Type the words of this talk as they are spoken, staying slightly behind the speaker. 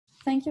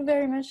Thank you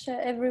very much,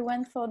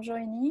 everyone, for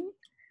joining.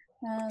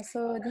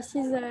 So this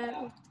is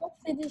a fourth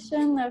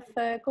edition of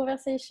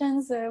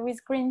Conversations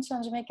with Green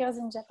Changemakers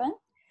in Japan.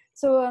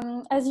 So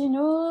as you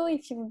know,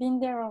 if you've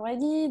been there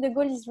already, the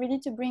goal is really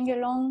to bring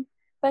along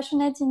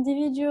passionate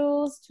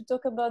individuals to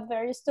talk about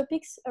various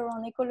topics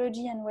around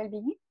ecology and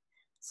well-being.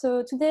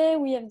 So today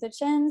we have the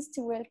chance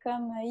to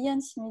welcome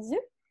Ian Shimizu.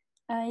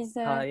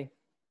 Hi.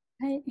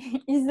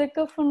 He's the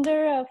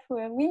co-founder of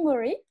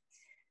weMORI.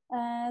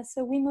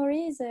 So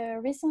weMORI is a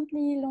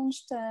recently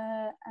launched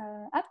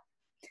app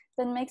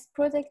that makes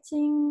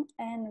protecting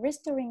and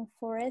restoring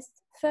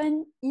forests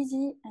fun,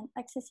 easy, and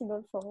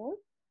accessible for all.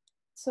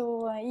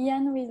 So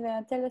Ian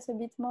will tell us a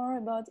bit more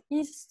about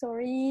his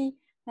story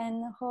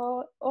and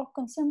how our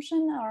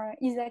consumption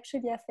is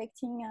actually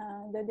affecting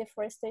the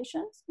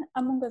deforestation,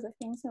 among other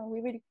things. So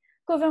we will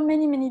cover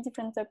many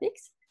different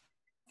topics.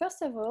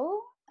 First of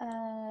all,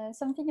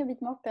 something a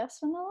bit more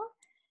personal.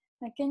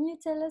 Can you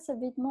tell us a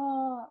bit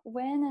more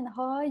when and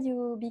how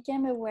you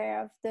became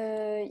aware of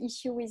the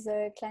issue with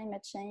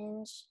climate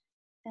change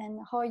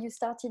and how you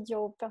started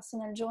your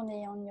personal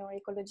journey on your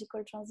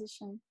ecological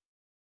transition?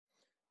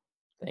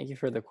 Thank you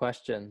for the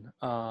question.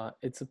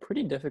 It's a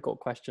pretty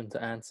difficult question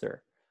to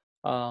answer.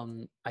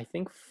 I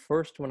think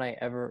first when I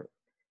ever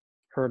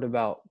heard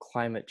about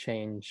climate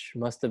change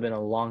must have been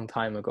a long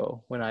time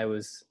ago when I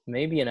was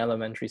maybe in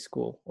elementary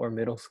school or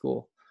middle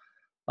school.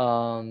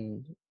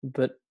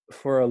 But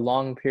for a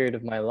long period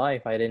of my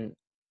life, I didn't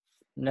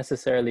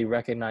necessarily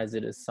recognize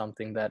it as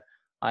something that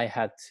I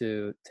had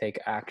to take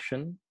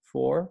action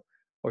for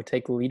or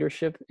take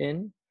leadership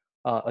in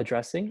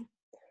addressing.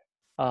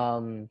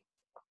 But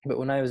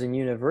when I was in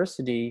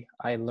university,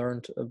 I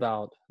learned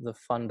about the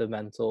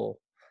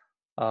fundamental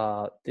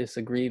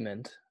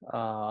disagreement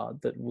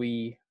that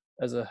we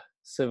as a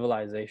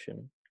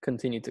civilization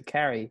continue to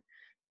carry.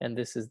 And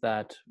this is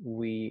that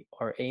we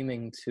are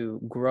aiming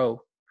to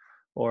grow,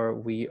 or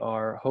we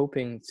are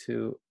hoping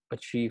to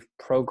achieve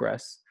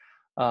progress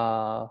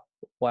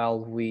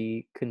while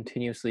we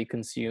continuously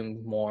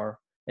consume more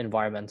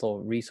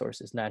environmental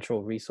resources,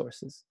 natural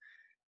resources.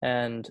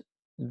 And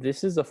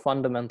this is a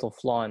fundamental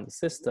flaw in the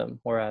system,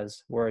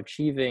 whereas we're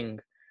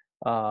achieving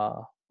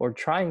or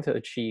trying to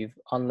achieve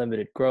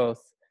unlimited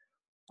growth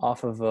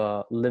off of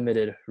a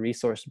limited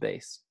resource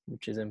base,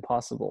 which is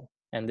impossible.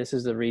 And this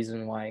is the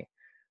reason why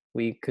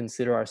we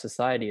consider our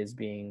society as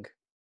being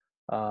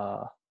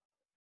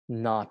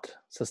not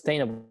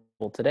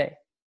sustainable today.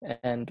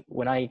 And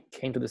when I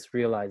came to this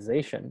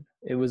realization,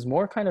 it was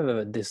more kind of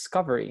a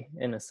discovery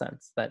in a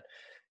sense that,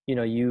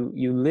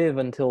 you live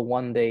until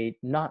one day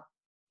not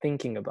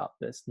thinking about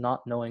this,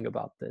 not knowing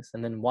about this.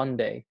 And then one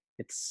day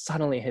it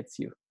suddenly hits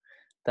you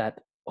that,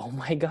 oh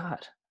my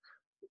God,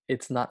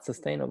 it's not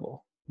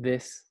sustainable.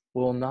 This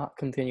will not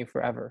continue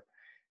forever.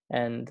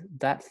 And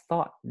that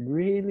thought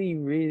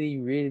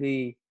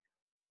really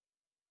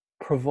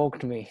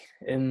provoked me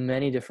in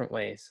many different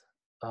ways.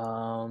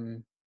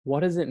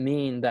 What does it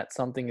mean that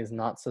something is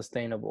not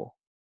sustainable?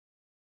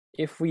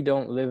 If we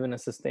don't live in a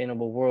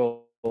sustainable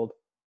world,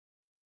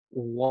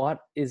 what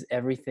is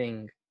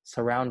everything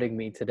surrounding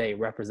me today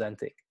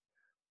representing?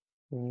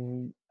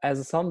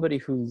 As somebody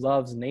who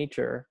loves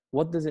nature,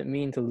 what does it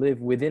mean to live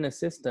within a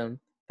system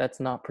that's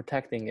not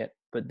protecting it,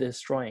 but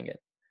destroying it?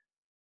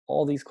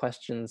 All these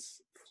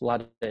questions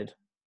flooded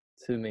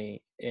to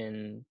me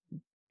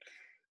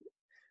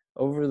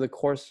over the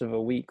course of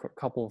a week or a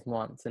couple of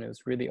months, and it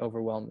was really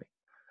overwhelming.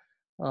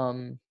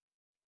 And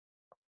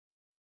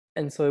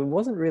so it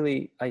wasn't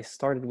really, I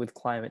started with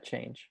climate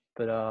change,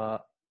 but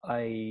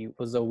I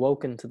was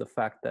awoken to the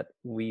fact that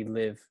we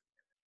live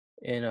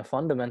in a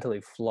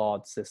fundamentally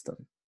flawed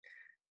system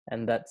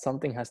and that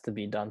something has to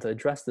be done to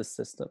address this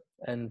system.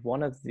 And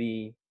one of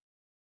the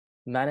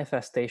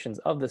manifestations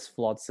of this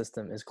flawed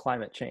system is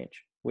climate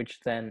change,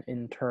 which then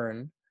in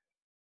turn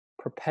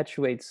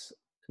perpetuates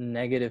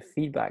negative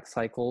feedback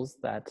cycles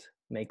that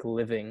make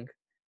living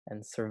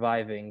and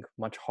surviving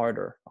much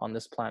harder on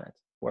this planet,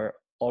 where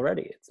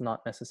already it's not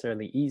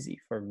necessarily easy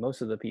for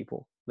most of the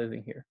people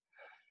living here.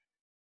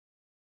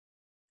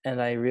 And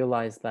I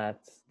realized that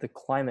the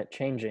climate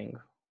changing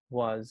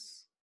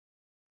was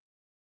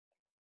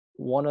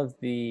one of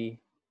the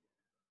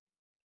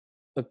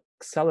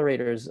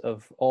accelerators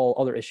of all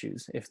other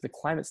issues. If the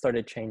climate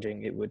started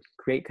changing, it would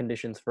create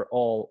conditions for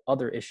all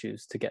other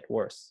issues to get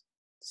worse.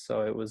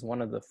 So it was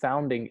one of the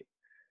founding,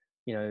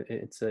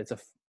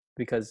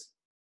 because,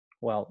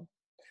 well,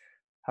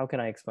 how can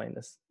I explain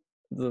this?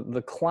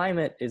 The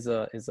climate is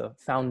a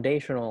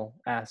foundational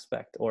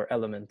aspect or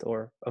element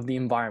or of the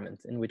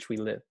environment in which we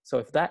live. So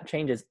if that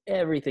changes,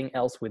 everything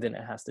else within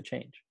it has to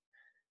change.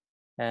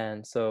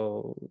 And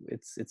so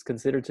it's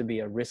considered to be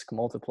a risk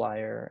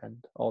multiplier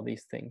and all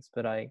these things.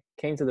 But I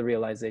came to the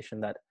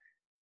realization that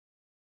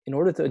in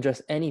order to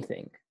address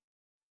anything,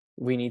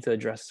 we need to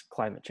address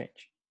climate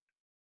change.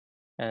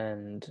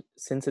 And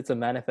since it's a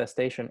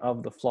manifestation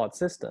of the flawed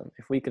system,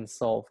 if we can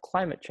solve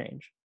climate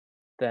change,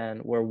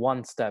 then we're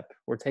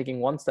taking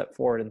one step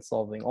forward in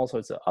solving all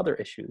sorts of other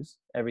issues,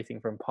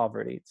 everything from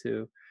poverty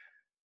to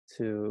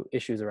to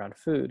issues around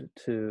food,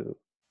 to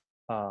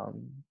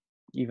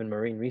even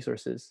marine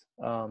resources,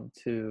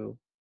 to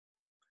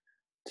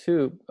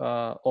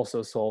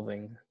also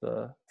solving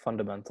the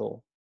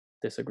fundamental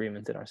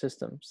disagreement in our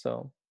system.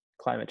 So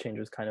climate change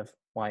was kind of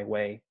my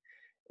way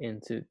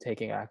into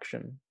taking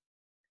action,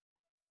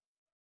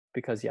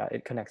 because yeah,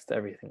 it connects to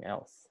everything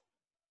else.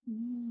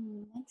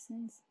 Makes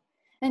sense.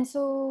 And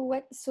so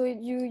what, so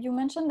you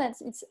mentioned that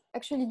it's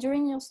actually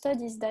during your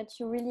studies that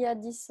you really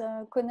had this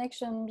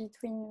connection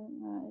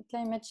between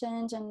climate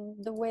change and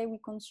the way we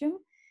consume.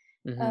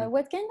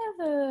 What kind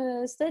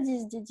of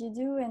studies did you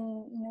do,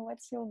 and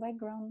what's your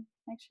background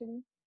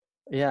actually?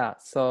 Yeah,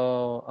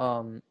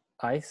 so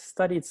I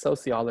studied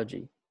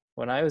sociology.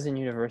 When I was in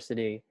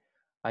university,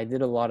 I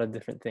did a lot of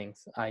different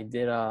things. I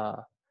did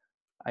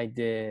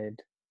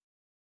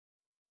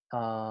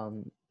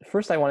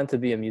first I wanted to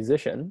be a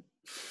musician.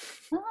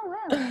 Oh,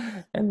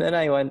 wow. And then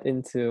I went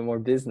into more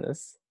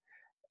business,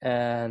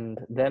 and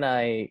then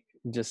I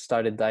just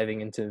started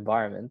diving into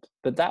environment.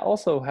 But that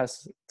also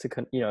has to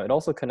it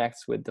also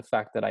connects with the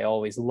fact that I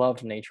always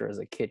loved nature as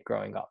a kid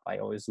growing up. I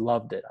always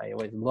loved it. I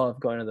always loved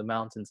going to the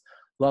mountains,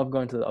 loved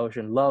going to the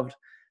ocean, loved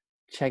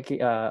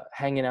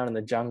hanging out in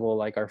the jungle,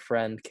 like our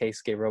friend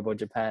Keisuke Robo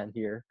Japan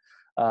here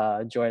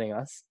joining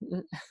us.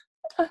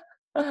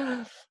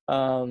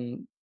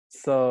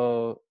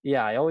 So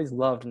yeah, I always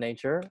loved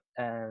nature.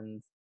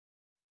 And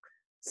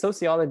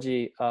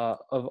sociology,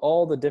 of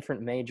all the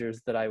different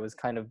majors that I was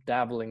kind of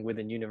dabbling with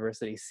in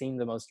university, seemed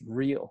the most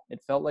real. It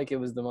felt like it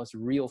was the most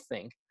real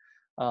thing,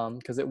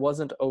 because it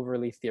wasn't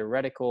overly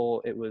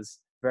theoretical. It was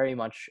very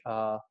much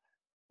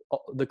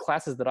the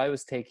classes that I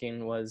was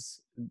taking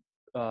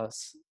uh,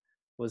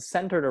 was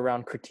centered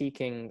around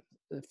critiquing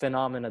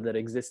phenomena that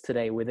exist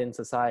today within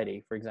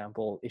society. For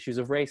example, issues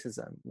of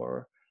racism,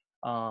 or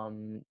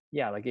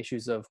like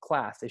issues of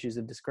class, issues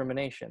of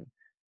discrimination.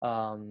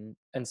 And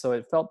so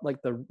it felt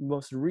like the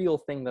most real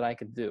thing that I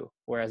could do.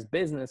 Whereas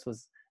business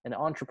was, and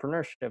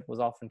entrepreneurship was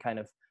often kind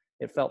of,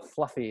 it felt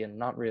fluffy and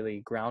not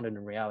really grounded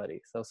in reality.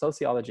 So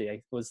sociology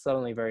I was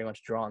suddenly very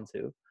much drawn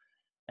to.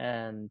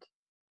 And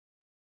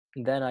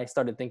then I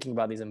started thinking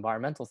about these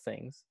environmental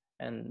things,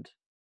 and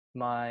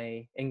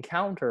my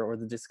encounter, or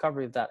the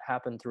discovery of that,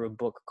 happened through a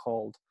book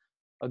called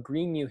A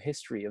Green New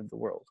History of the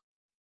World.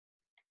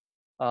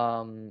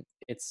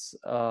 It's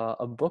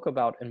a book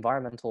about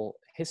environmental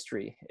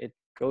history. It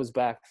goes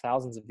back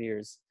thousands of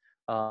years,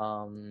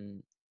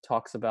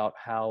 talks about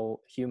how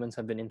humans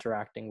have been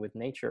interacting with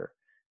nature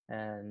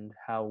and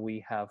how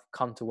we have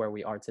come to where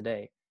we are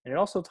today. And it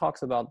also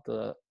talks about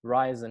the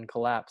rise and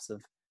collapse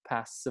of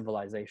past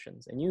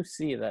civilizations. And you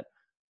see that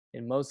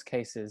in most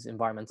cases,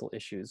 environmental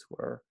issues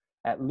were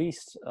at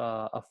least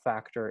a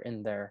factor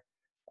in their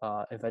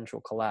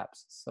eventual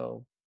collapse.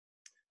 So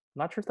I'm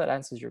not sure if that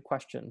answers your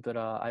question, but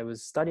I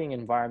was studying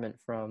environment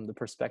from the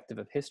perspective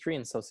of history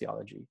and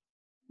sociology.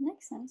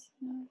 Makes sense.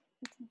 Yeah,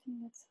 I think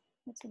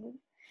that's a good.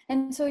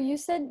 And so you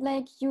said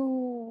like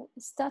you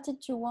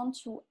started to want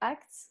to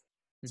act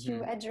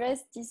to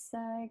address this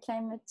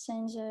climate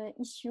change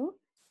issue.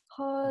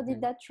 How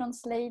did that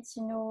translate,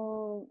 in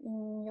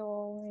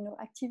your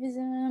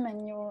activism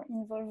and your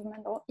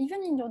involvement, or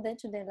even in your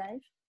day-to-day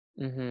life?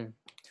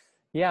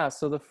 Yeah,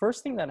 so the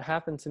first thing that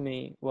happened to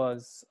me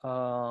was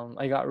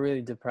I got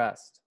really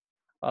depressed.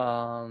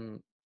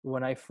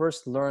 When I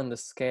first learned the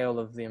scale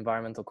of the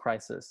environmental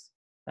crisis,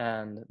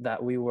 and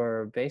that we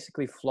were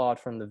basically flawed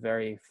from the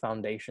very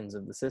foundations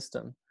of the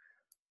system,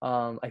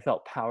 I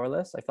felt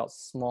powerless. I felt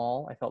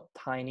small. I felt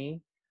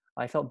tiny.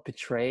 I felt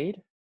betrayed.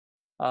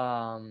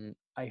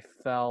 I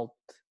felt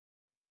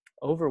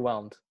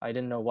overwhelmed. I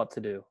didn't know what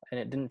to do, and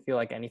it didn't feel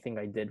like anything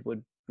I did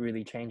would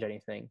really change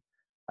anything.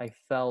 I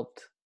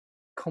felt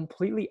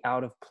completely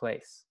out of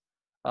place,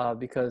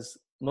 because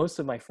most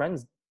of my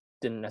friends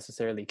didn't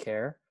necessarily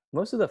care.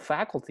 Most of the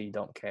faculty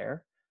don't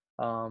care.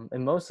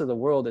 And most of the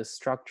world is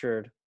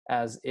structured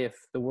as if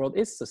the world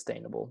is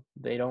sustainable.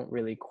 They don't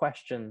really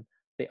question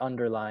the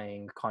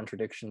underlying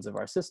contradictions of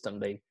our system.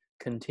 They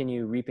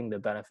continue reaping the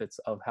benefits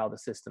of how the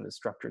system is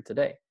structured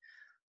today.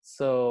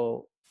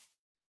 So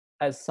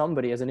as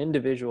an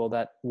individual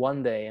that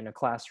one day in a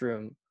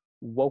classroom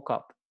woke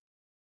up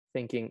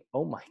thinking,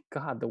 oh my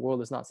God, the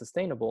world is not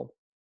sustainable,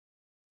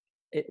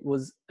 it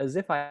was as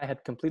if I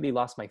had completely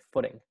lost my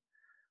footing,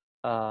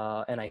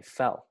 and I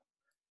fell,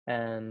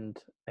 and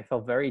I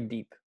fell very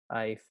deep.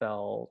 I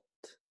felt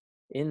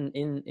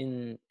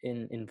in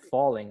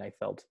falling. I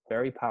felt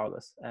very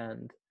powerless,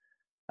 and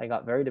I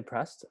got very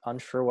depressed,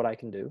 unsure what I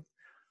can do.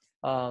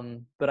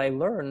 But I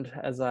learned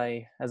as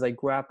I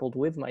grappled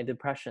with my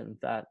depression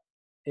that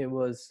it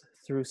was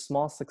through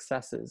small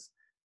successes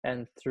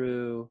and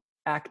through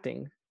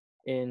acting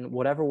in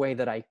whatever way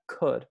that I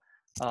could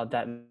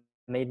that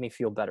made me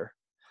feel better.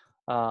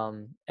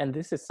 And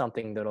this is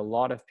something that a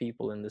lot of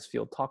people in this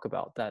field talk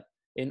about, that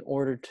in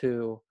order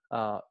to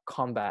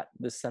combat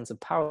this sense of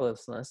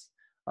powerlessness,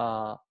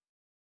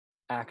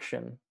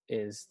 action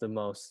is the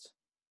most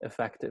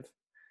effective.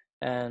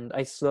 And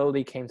I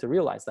slowly came to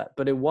realize that.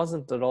 But it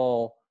wasn't at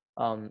all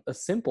a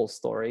simple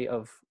story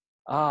of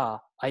I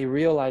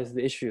realized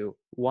the issue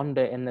one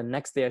day, and the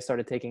next day I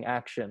started taking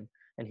action,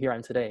 and here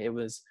I'm today. It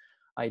was,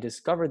 I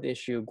discovered the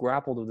issue,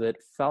 grappled with it,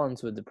 fell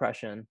into a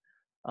depression,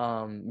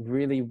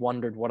 really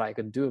wondered what I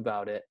could do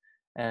about it,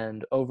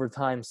 and over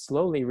time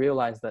slowly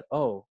realized that,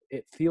 oh,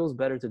 it feels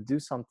better to do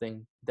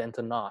something than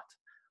to not.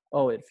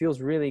 Oh, it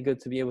feels really good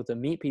to be able to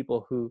meet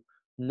people who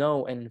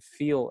know and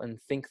feel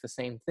and think the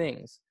same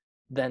things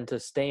than to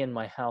stay in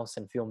my house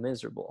and feel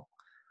miserable.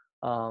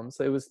 So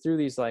it was through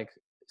these like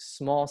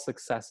small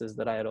successes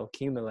that I had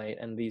accumulate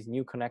and these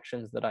new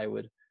connections that I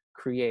would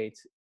create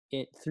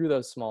through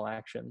those small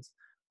actions,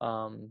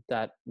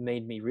 that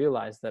made me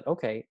realize that,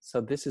 okay,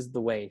 so this is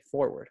the way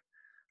forward.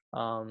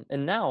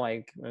 And now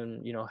I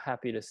am,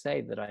 happy to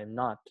say that I am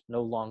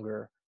no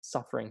longer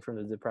suffering from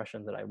the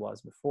depression that I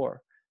was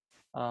before.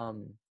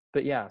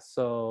 But yeah,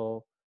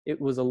 so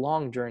it was a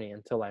long journey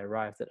until I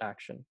arrived at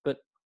action. But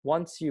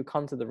once you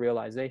come to the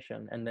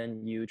realization and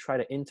then you try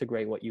to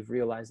integrate what you've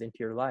realized into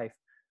your life,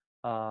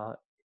 uh,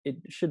 it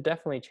should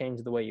definitely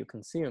change the way you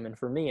consume. And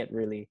for me, it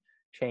really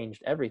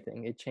changed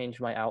everything. It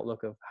changed my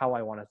outlook of how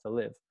I wanted to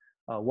live,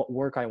 what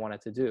work I wanted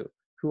to do,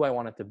 who I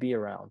wanted to be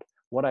around,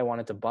 what I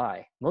wanted to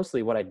buy,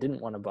 mostly what I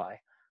didn't want to buy,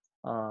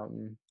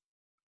 um,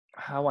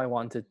 what I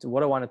wanted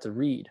to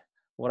read,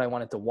 what I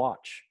wanted to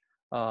watch,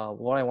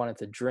 what I wanted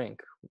to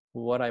drink,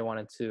 what I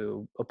wanted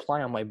to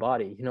apply on my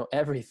body,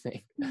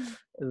 everything.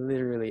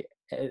 Literally,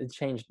 it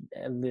changed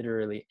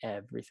literally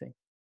everything.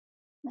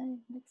 That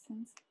makes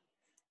sense.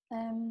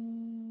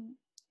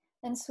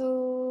 And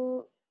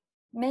so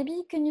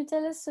maybe can you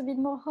tell us a bit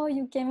more how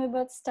you came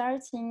about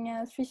starting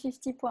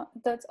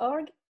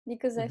 350.org?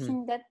 Because I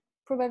think that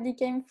probably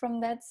came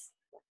from that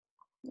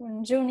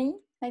journey,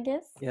 I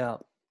guess.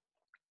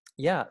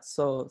 Yeah,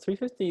 so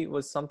 350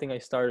 was something I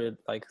started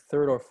like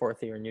third or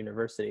fourth year in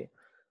university.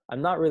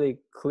 I'm not really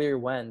clear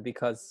when,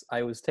 because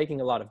I was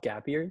taking a lot of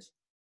gap years.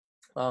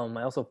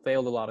 I also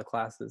failed a lot of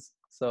classes,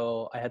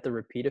 so I had to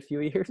repeat a few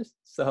years.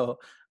 So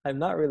I'm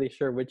not really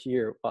sure which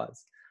year it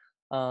was.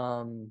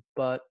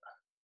 But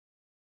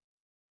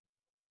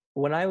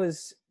when I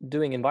was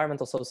doing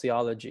environmental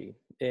sociology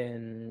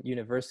in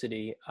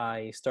university,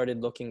 I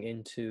started looking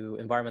into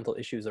environmental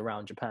issues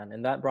around Japan,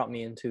 and that brought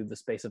me into the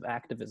space of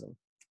activism.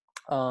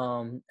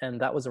 And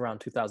that was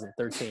around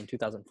 2013,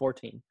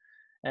 2014.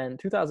 And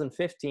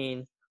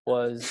 2015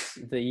 was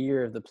the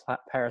year of the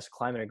Paris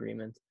Climate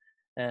Agreement.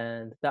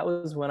 And that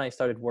was when I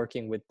started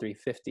working with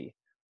 350.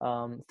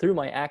 Through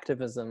my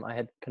activism, I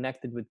had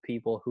connected with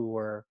people who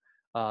were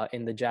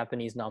in the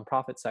Japanese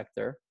nonprofit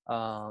sector,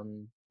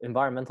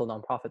 environmental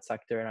nonprofit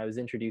sector, and I was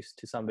introduced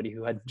to somebody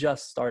who had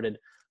just started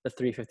the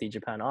 350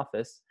 Japan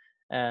office.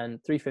 And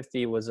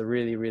 350 was a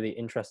really, really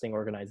interesting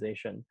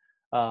organization,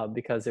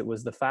 because it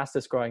was the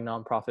fastest growing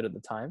nonprofit at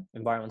the time,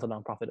 environmental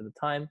nonprofit at the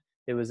time.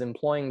 It was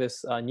employing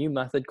this new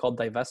method called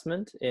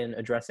divestment in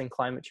addressing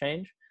climate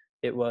change.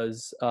 It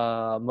was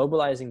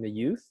mobilizing the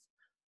youth,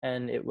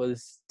 and it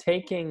was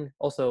taking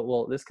also,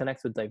 well, this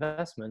connects with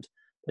divestment,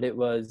 but it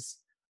was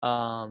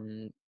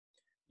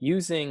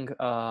using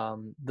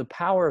the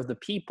power of the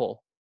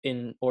people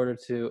in order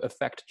to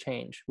affect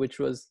change, which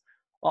was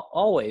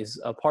always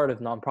a part of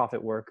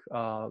nonprofit work,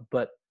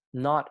 but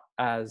not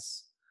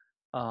as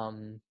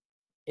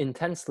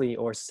intensely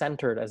or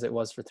centered as it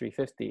was for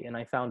 350. And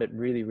I found it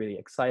really, really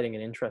exciting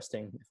and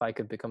interesting if I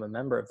could become a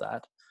member of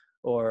that,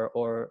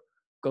 or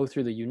go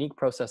through the unique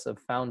process of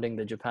founding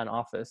the Japan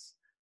office.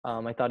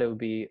 I thought it would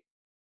be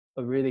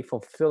a really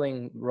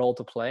fulfilling role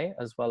to play,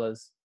 as well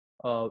as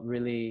a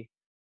really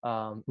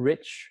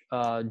rich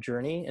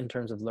journey in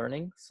terms of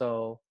learning.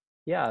 So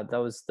yeah, that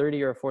was third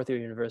year or fourth year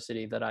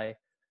university that I,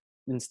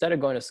 instead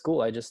of going to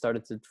school, I just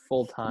started to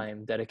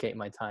full-time dedicate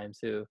my time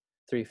to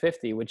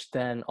 350, which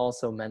then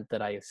also meant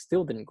that I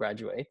still didn't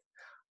graduate.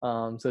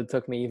 So it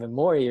took me even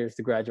more years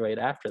to graduate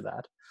after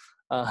that.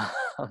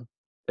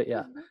 But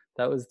yeah,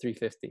 that was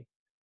 350.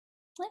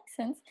 Makes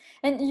sense.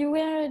 And you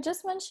were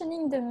just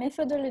mentioning the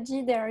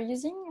methodology they are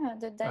using,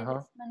 the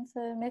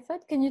divestment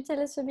method. Can you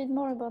tell us a bit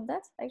more about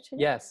that,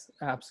 actually? Yes,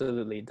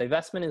 absolutely.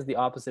 Divestment is the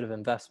opposite of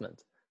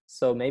investment.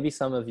 So maybe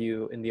some of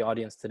you in the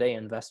audience today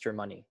invest your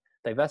money.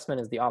 Divestment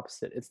is the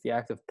opposite. It's the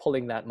act of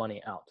pulling that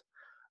money out.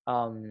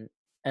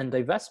 And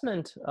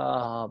divestment,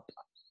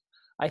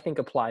 I think,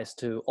 applies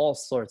to all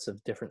sorts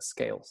of different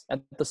scales.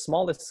 At the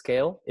smallest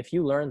scale, if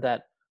you learned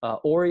that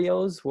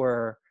Oreos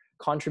were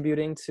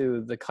contributing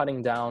to the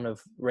cutting down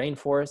of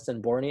rainforests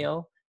in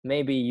Borneo,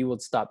 maybe you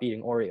would stop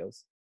eating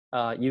Oreos.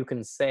 You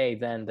can say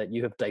then that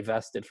you have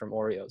divested from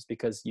Oreos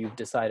because you've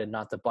decided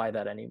not to buy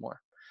that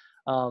anymore.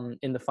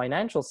 In the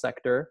financial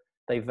sector,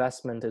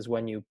 divestment is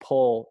when you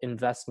pull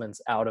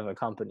investments out of a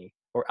company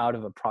or out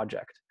of a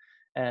project.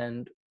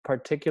 And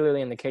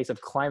particularly in the case of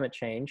climate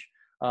change,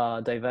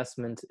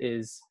 divestment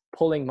is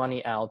pulling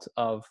money out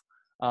of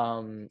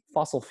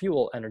fossil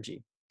fuel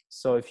energy.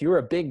 So if you're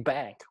a big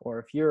bank, or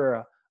if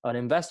you're an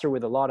investor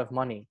with a lot of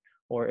money,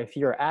 or if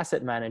you're an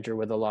asset manager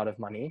with a lot of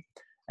money,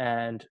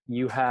 and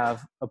you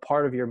have a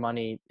part of your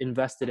money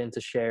invested into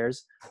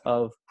shares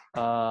of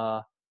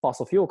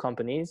fossil fuel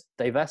companies,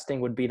 divesting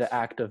would be the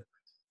act of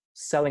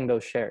selling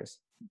those shares,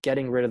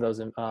 getting rid of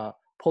those,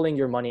 pulling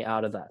your money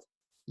out of that,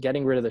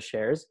 getting rid of the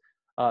shares,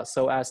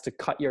 so as to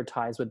cut your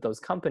ties with those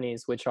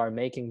companies which are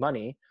making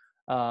money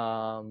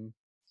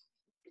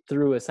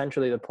through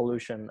essentially the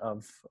pollution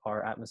of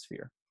our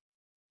atmosphere.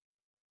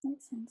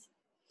 Makes sense.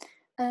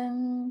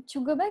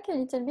 To go back a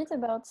little bit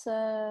about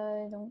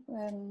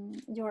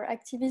your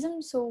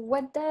activism, so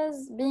what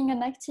does being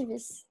an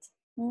activist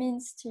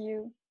means to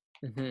you?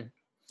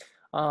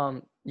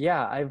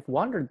 Yeah, I've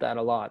wondered that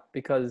a lot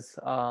because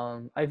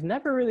I've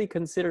never really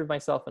considered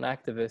myself an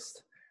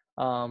activist.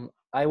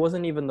 I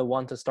wasn't even the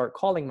one to start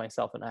calling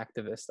myself an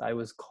activist. I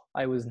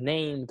was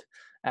named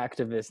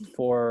activist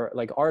for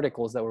like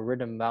articles that were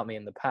written about me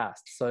in the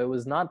past. So it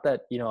was not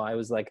that, you know, I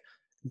was like,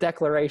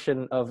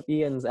 declaration of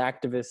Ian's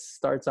activist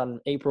starts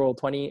on April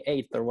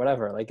 28th or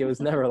whatever. Like it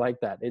was never like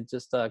that. It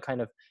just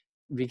kind of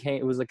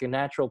became, it was like a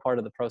natural part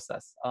of the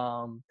process.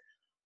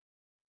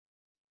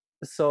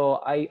 So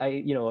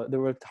I, you know, there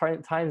were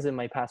times in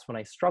my past when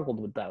I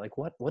struggled with that. Like,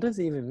 what does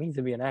it even mean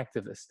to be an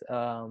activist?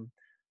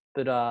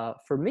 But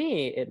for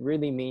me, it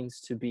really means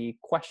to be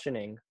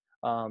questioning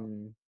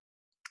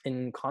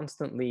and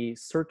constantly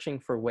searching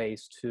for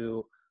ways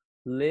to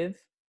live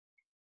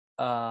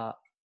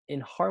in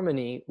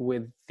harmony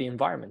with the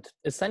environment.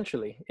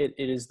 Essentially, it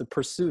is the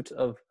pursuit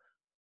of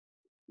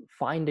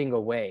finding a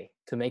way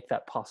to make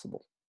that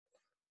possible.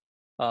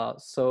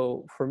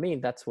 So for me,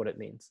 that's what it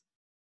means.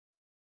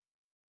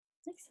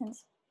 Makes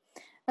sense.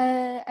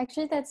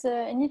 Actually, that's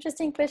an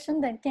interesting question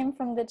that came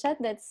from the chat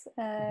that's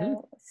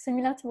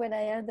similar to what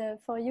I had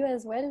for you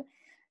as well,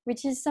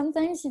 which is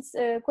sometimes it's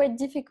quite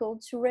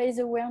difficult to raise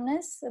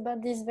awareness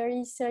about these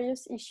very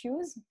serious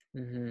issues.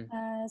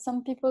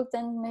 Some people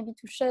tend maybe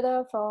to shut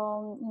off,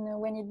 or you know,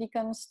 when it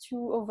becomes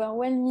too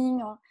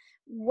overwhelming. Or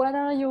what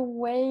are your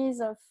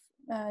ways of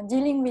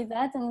dealing with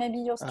that, and maybe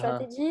your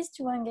strategies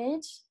to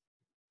engage?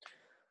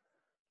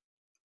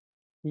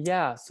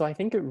 Yeah, so I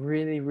think it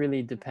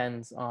really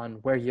depends on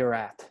where you're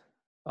at.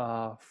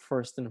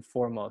 First and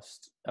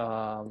foremost,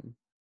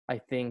 I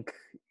think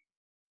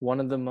one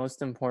of the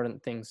most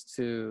important things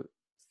to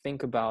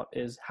think about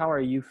is how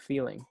are you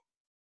feeling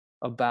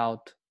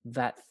about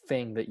that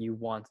thing that you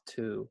want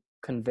to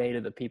convey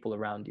to the people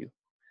around you.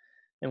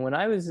 And when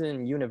I was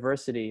in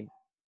university,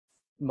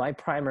 my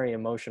primary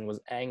emotion was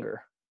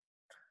anger.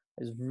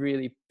 I was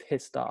really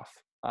pissed off.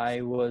 I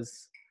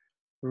was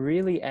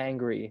really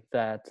angry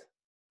that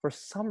for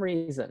some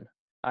reason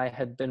I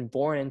had been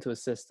born into a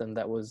system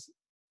that was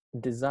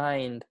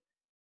designed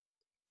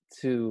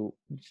to,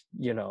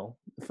 you know,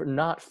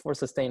 not for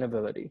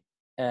sustainability,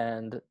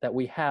 and that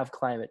we have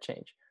climate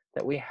change,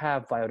 that we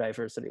have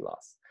biodiversity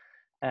loss.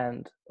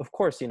 And of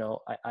course, you know,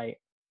 I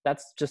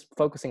that's just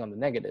focusing on the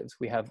negatives.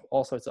 We have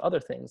all sorts of other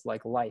things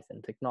like life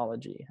and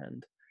technology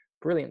and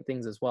brilliant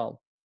things as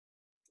well.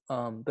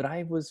 But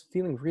I was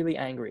feeling really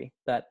angry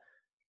that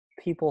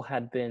people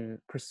had been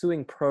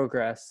pursuing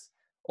progress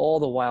all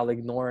the while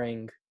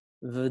ignoring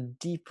the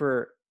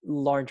deeper,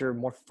 larger,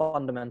 more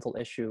fundamental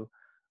issue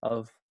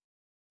of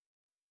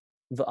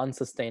the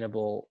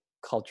unsustainable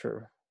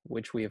culture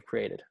which we have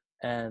created.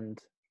 And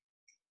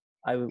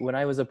when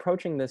I was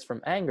approaching this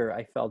from anger,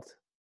 I felt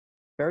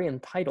very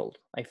entitled.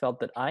 I felt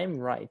that I'm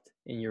right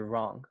and you're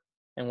wrong.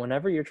 And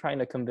whenever you're trying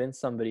to convince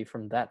somebody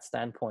from that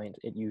standpoint,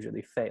 it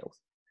usually fails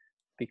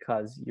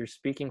because you're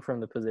speaking from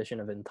the position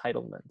of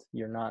entitlement.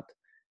 You're not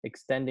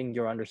extending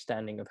your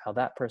understanding of how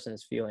that person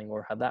is feeling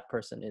or how that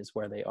person is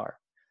where they are.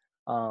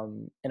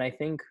 And I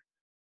think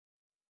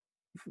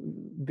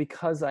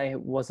because I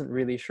wasn't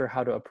really sure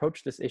how to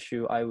approach this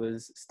issue, I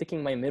was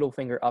sticking my middle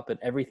finger up at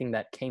everything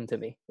that came to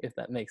me, if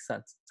that makes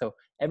sense. So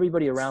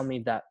everybody around me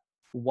that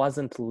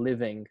wasn't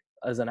living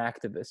as an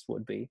activist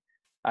would be,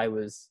 I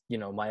was, you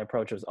know, my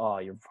approach was, oh,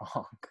 you're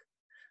wrong.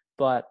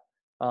 But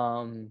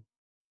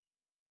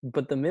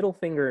the middle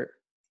finger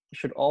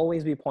should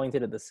always be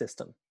pointed at the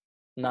system,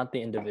 not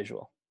the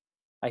individual.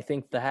 I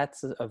think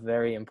that's a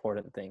very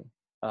important thing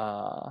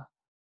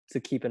to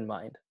keep in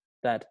mind,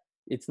 that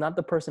it's not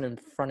the person in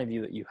front of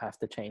you that you have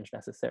to change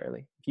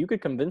necessarily. If you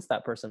could convince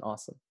that person,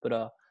 awesome. But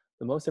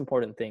the most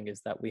important thing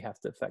is that we have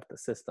to affect the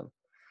system.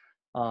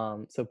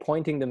 So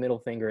pointing the middle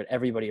finger at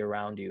everybody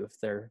around you, if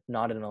they're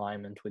not in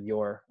alignment with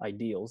your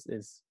ideals,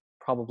 is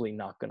probably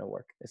not going to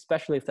work,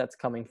 especially if that's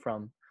coming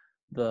from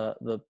a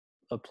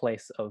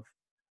place of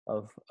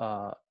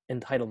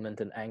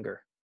entitlement and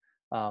anger,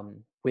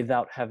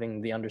 without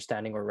having the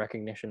understanding or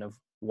recognition of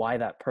why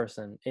that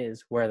person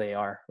is where they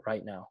are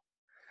right now.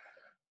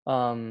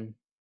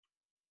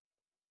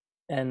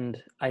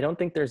 And I don't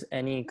think there's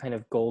any kind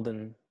of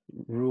golden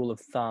rule of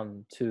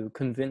thumb to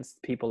convince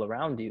people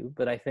around you,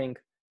 but I think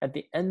at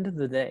the end of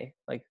the day,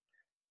 like,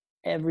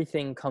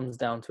 everything comes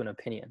down to an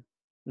opinion.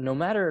 No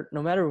matter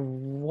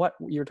what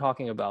you're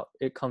talking about,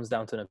 it comes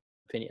down to an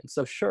opinion.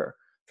 So sure,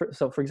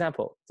 for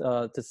example,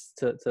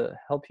 to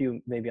help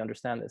you maybe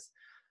understand this,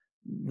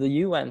 the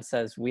UN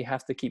says we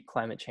have to keep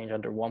climate change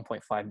under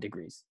 1.5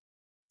 degrees.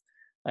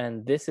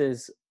 And this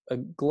is a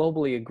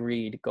globally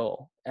agreed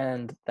goal.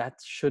 And that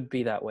should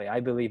be that way. I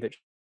believe it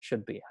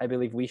should be. I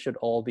believe we should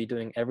all be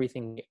doing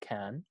everything we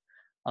can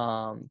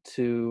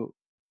to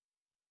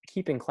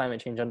keeping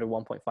climate change under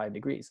 1.5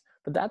 degrees.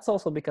 But that's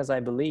also because I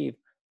believe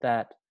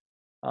that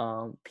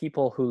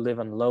people who live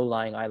on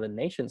low-lying island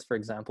nations, for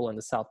example, in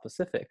the South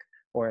Pacific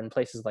or in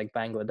places like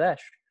Bangladesh,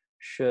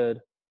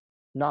 should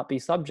not be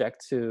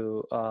subject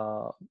to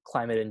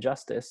climate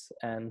injustice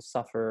and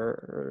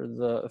suffer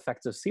the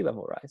effects of sea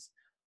level rise.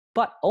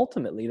 But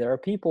ultimately, there are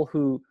people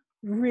who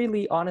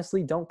really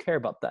honestly don't care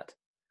about that.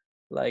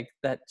 Like,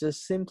 that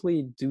just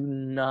simply do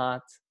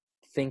not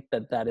think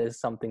that that is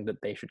something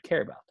that they should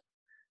care about.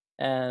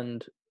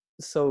 And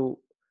so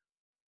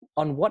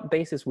on what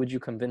basis would you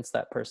convince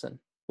that person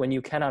when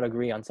you cannot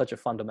agree on such a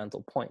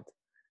fundamental point?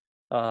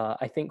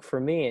 I think for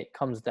me, it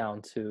comes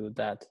down to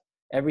that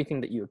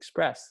everything that you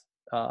express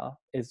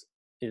is,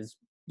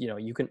 you know,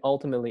 you can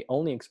ultimately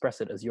only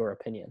express it as your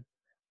opinion.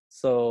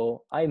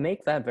 So I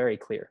make that very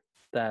clear,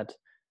 that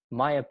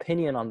my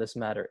opinion on this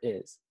matter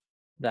is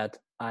that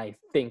I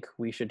think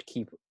we should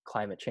keep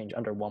climate change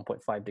under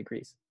 1.5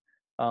 degrees.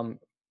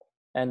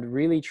 And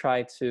really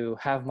try to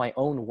have my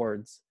own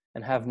words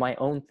and have my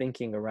own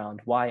thinking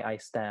around why I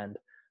stand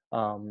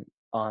on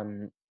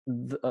either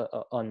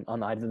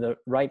the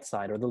right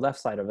side or the left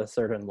side of a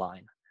certain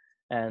line,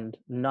 and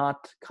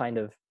not kind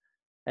of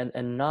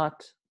and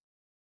not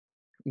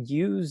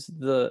use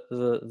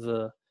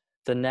a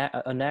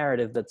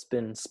narrative that's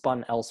been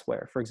spun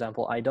elsewhere. For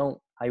example,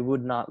 I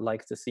would not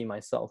like to see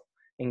myself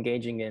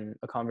engaging in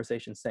a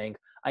conversation saying,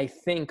 I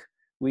think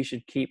we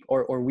should keep,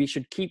 or we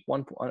should keep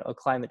a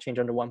climate change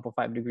under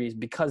 1.5 degrees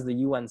because the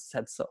UN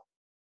said so.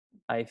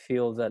 I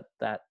feel that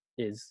that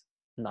is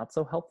not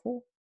so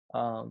helpful.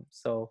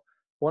 So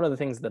one of the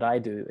things that I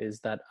do is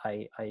that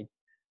I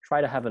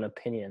try to have an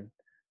opinion,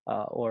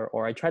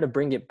 or I try to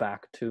bring it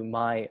back to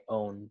my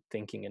own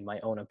thinking and my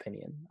own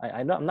opinion.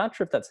 I'm not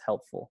sure if that's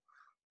helpful,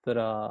 but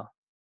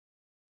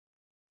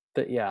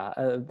yeah,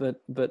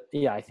 but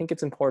yeah, I think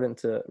it's important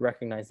to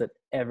recognize that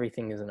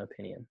everything is an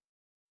opinion,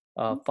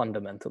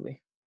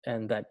 fundamentally,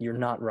 and that you're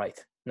not right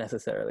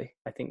necessarily.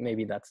 I think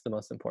maybe that's the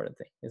most important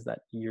thing, is that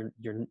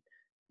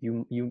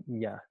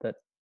that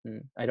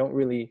I don't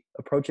really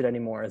approach it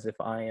anymore as if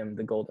I am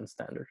the golden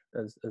standard,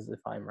 as if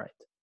I'm right.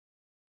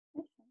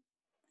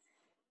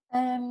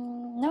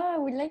 Now I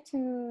would like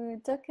to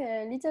talk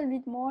a little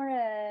bit more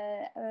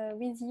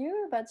with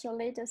you about your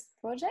latest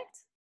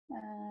project,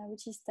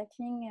 which is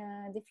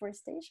tackling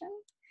deforestation.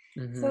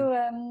 Mm-hmm.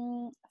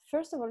 So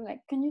first of all, like,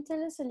 can you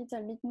tell us a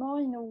little bit more,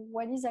 you know,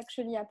 what is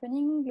actually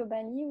happening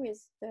globally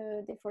with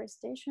the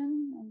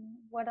deforestation, and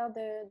what are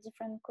the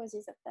different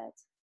causes of that?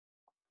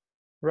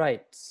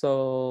 Right.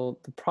 So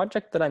the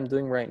project that I'm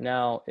doing right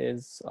now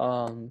is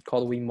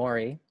called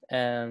weMORI,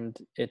 and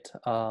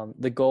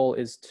the goal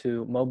is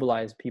to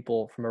mobilize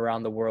people from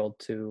around the world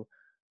to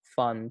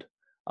fund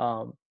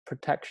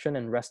protection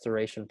and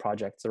restoration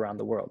projects around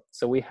the world.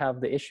 So we have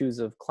the issues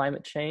of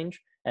climate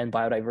change and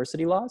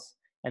biodiversity loss,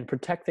 and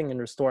protecting and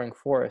restoring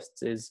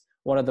forests is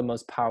one of the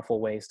most powerful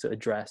ways to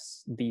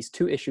address these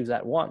two issues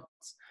at once.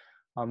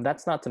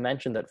 That's not to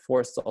mention that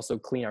forests also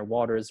clean our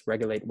waters,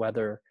 regulate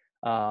weather,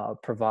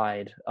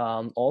 provide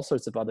all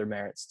sorts of other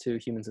merits to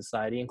human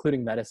society,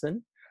 including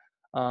medicine.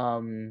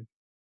 In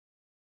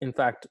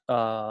fact,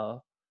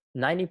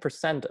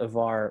 90% of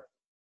our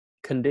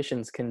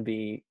conditions can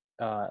be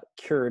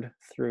cured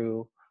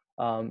through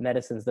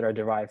medicines that are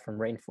derived from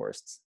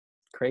rainforests.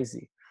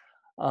 Crazy.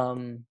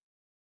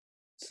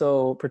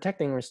 So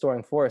protecting and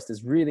restoring forests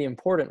is really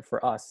important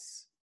for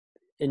us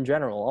in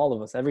general, all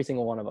of us, every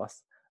single one of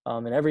us,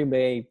 in every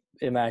way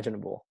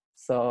imaginable.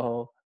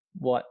 So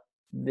what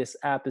this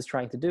app is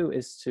trying to do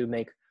is to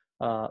make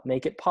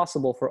it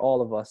possible for all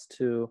of us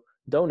to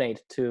donate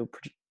to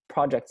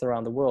projects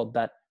around the world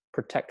that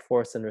protect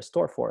forests and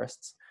restore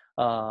forests.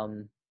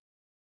 And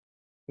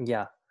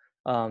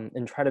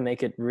try to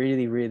make it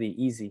really, really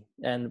easy.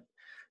 And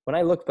when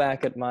I look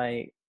back at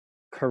my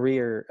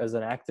career as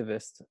an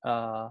activist,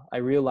 I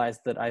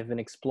realized that I've been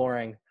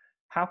exploring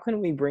how can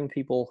we bring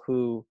people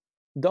who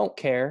don't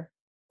care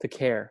to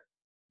care,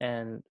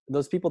 and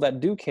those people that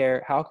do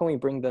care, how can we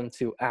bring them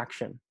to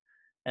action?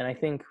 And I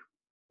think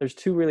there's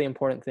two really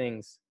important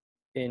things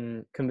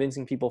in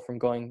convincing people from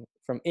going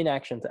from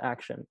inaction to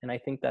action. And I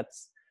think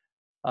that's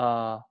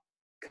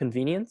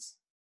convenience,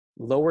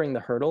 lowering the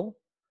hurdle,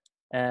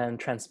 and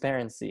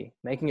transparency,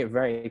 making it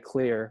very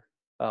clear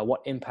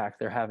what impact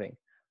they're having.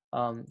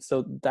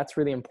 So that's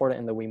really important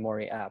in the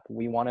weMORI app.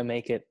 We want to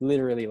make it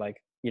literally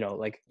like, you know,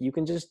 like you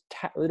can just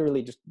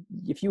literally just,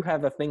 if you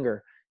have a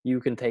finger, you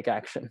can take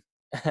action.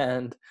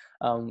 And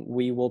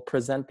we will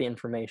present the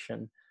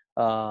information,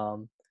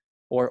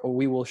 or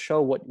we will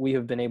show what we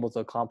have been able to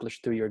accomplish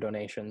through your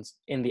donations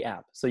in the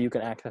app, so you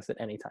can access it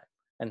anytime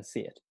and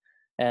see it.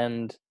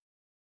 And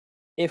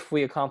if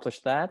we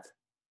accomplish that,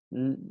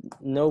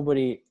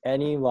 nobody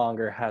any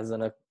longer has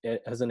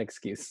an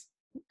excuse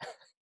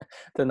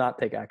to not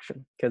take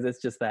action, because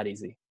it's just that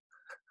easy.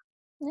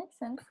 Makes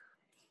sense.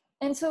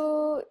 And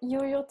so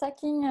you're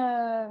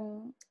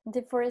tackling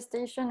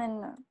deforestation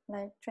and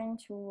like trying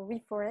to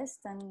reforest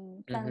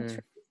and plant trees.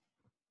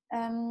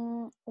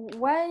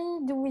 Why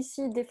do we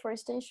see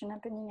deforestation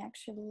happening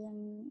actually,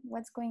 and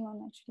what's going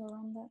on actually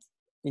around that?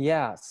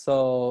 Yeah,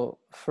 so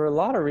for a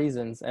lot of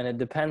reasons, and it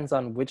depends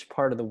on which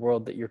part of the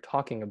world that you're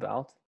talking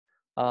about,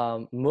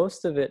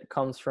 most of it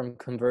comes from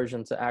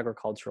conversion to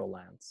agricultural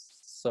lands.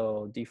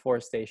 So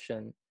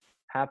deforestation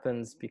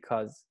happens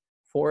because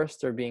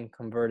forests are being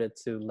converted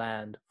to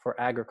land for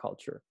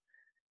agriculture.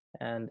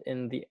 And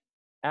in the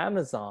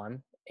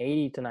Amazon,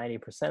 80 to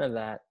 90% of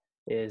that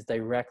is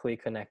directly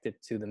connected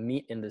to the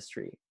meat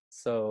industry.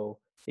 So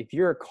if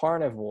you're a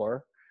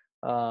carnivore,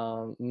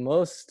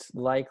 most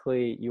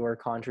likely you are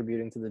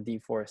contributing to the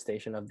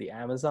deforestation of the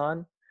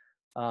Amazon.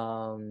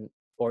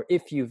 Or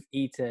if you've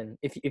eaten,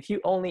 if you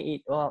only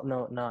eat, well,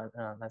 no,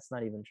 that's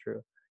not even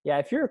true. Yeah,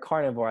 if you're a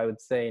carnivore, I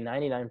would say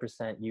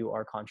 99% you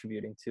are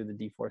contributing to the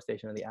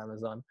deforestation of the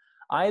Amazon,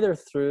 either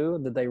through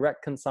the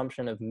direct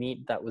consumption of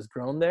meat that was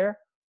grown there,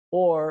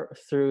 or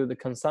through the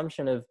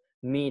consumption of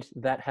meat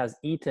that has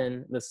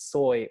eaten the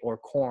soy or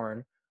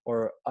corn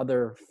or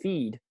other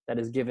feed that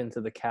is given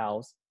to the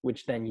cows,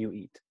 which then you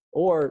eat,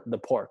 or the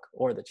pork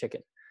or the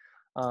chicken.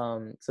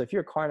 So if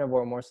you're a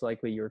carnivore, most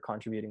likely you're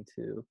contributing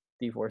to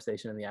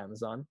deforestation in the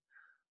Amazon.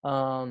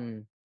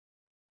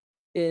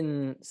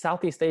 In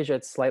Southeast Asia,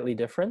 it's slightly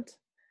different.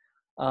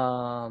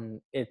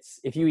 It's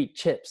if you eat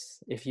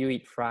chips, if you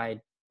eat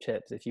fried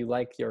chips, if you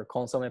like your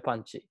consomme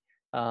panchi,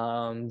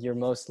 you're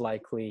most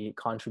likely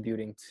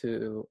contributing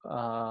to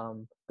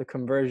the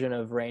conversion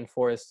of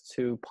rainforests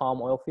to palm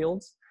oil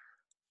fields.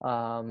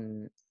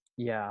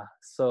 Yeah,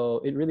 so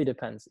it really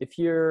depends. If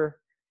you're,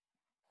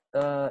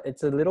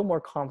 it's a little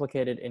more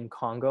complicated in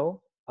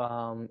Congo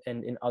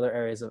and in other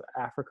areas of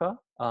Africa,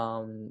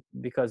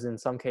 because in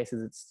some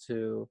cases it's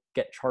to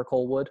get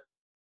charcoal wood.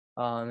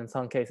 In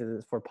some cases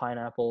it's for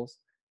pineapples.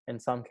 In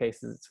some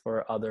cases it's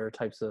for other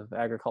types of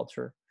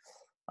agriculture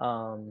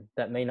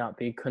that may not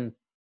be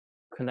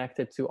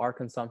connected to our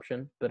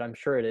consumption, but I'm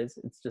sure it is.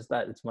 It's just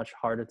that it's much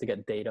harder to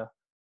get data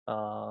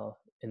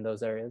in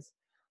those areas.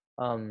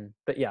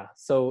 But yeah,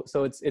 so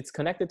it's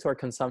connected to our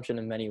consumption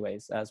in many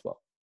ways as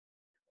well.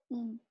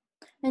 Mm.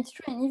 It's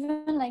true, and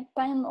even like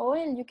palm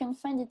oil, you can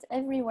find it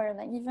everywhere.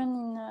 Like even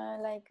in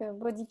like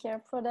body care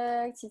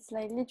products, it's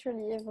like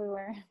literally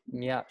everywhere.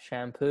 Yeah,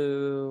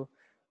 shampoo,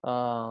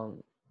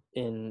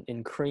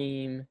 in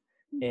cream,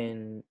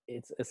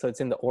 it's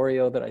in the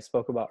Oreo that I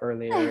spoke about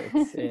earlier.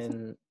 It's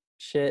in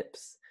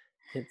chips.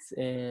 It's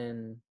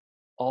in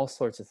all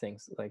sorts of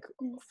things, like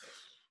Yes.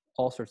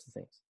 all sorts of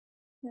things.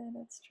 Yeah,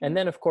 that's true. And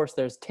then of course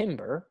there's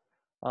timber,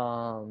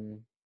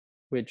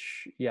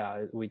 which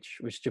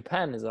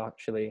Japan is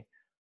actually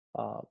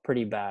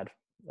pretty bad.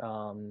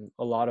 A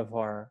lot of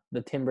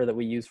the timber that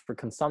we use for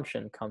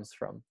consumption comes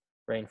from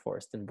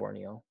rainforest in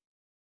Borneo.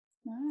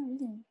 Ah,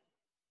 really?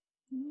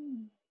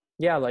 Mm.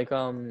 Yeah, like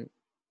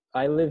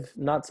I live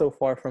not so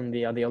far from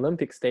the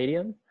Olympic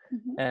Stadium,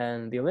 Mm-hmm.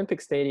 and the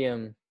Olympic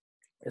Stadium,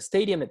 the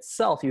stadium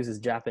itself uses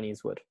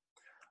Japanese wood.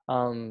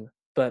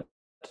 But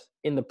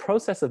in the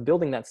process of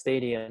building that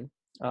stadium,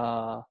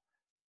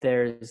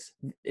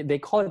 they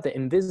call it the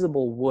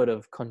invisible wood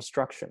of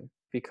construction,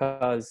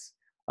 because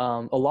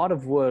a lot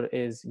of wood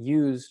is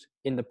used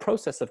in the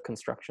process of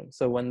construction.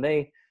 So when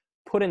they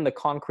put in the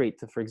concrete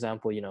to, for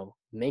example,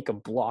 make a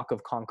block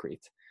of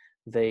concrete,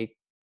 they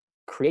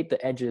create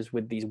the edges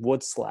with these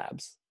wood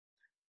slabs.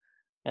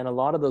 And a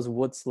lot of those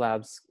wood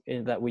slabs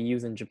that we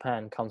use in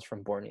Japan comes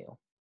from Borneo.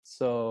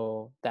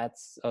 So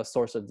that's a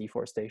source of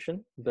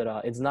deforestation, but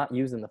it's not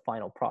used in the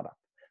final product.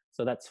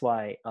 So that's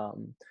why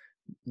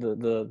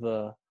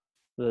the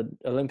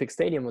Olympic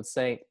Stadium would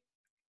say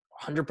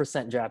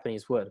 100%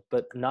 Japanese wood,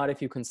 but not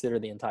if you consider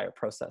the entire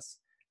process.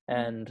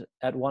 And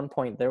at one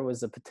point there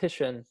was a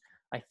petition,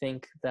 I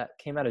think, that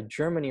came out of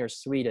Germany or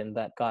Sweden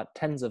that got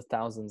tens of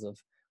thousands of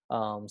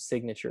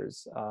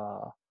signatures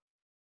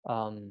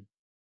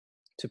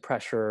to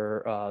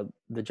pressure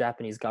the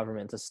Japanese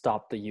government to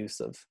stop the use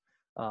of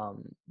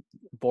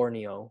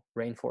Borneo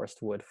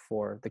rainforest wood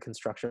for the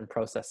construction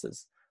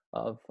processes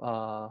of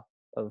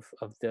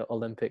the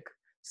Olympic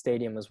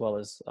Stadium, as well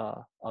as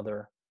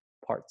other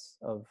parts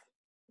of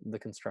the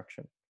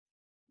construction.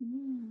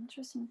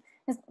 Interesting.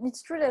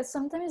 It's true that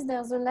sometimes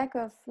there's a lack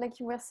of, like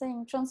you were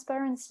saying,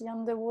 transparency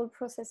on the whole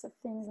process of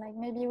things. Like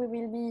maybe we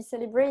will be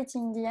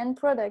celebrating the end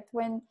product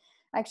when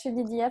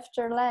actually the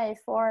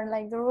afterlife, or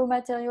like the raw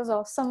materials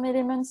or some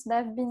elements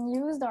that have been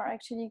used, are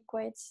actually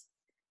quite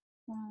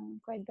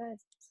bad.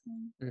 So,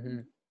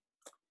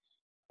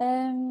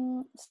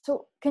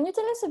 so can you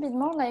tell us a bit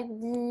more, like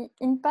the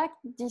impact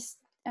this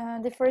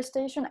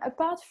deforestation,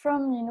 apart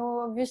from,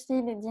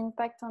 obviously the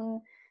impact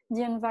on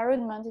the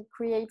environment it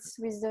creates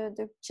with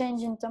the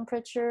change in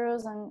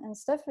temperatures and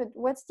stuff, but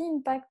what's the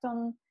impact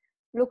on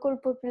local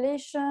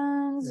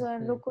populations,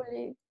 local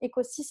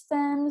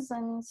ecosystems,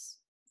 and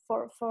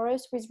for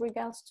us with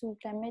regards to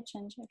climate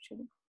change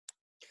actually?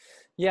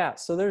 Yeah,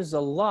 so there's a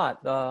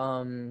lot.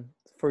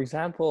 For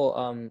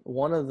example,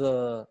 one of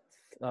the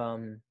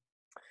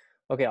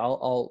okay,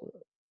 I'll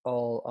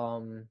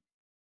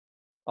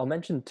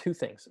mention two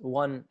things.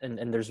 One,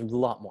 and there's a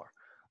lot more.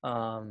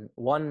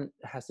 One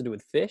has to do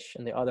with fish,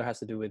 and the other has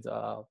to do with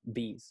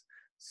bees.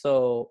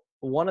 So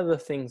one of the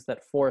things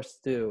that forests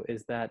do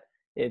is that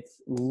it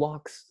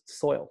locks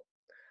soil.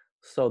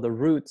 So the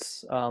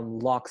roots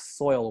lock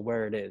soil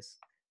where it is.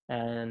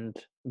 And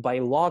by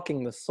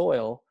locking the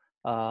soil,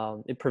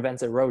 it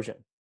prevents erosion.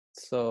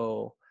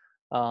 So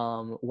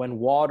when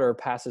water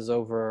passes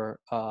over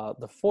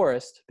the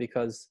forest,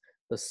 because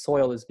the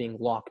soil is being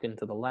locked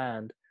into the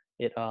land,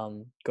 it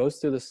goes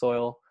through the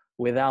soil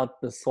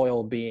without the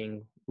soil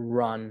being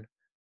running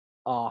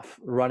off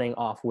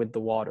with the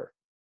water.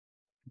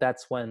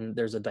 That's when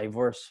there's a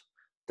diverse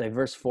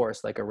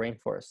forest, like a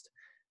rainforest.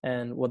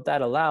 And what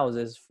that allows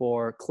is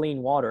for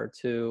clean water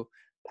to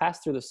pass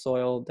through the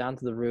soil down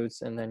to the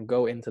roots and then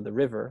go into the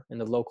river in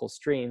the local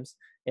streams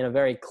in a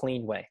very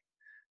clean way.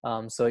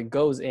 So it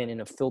goes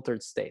in a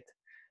filtered state.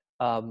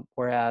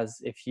 Whereas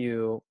if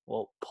you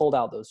pulled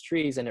out those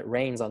trees and it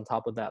rains on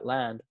top of that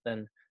land,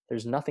 then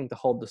there's nothing to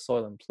hold the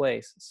soil in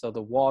place. So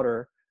the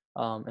water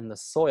and the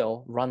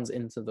soil runs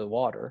into the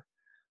water,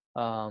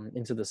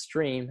 into the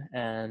stream,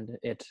 and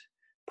it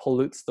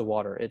pollutes the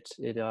water.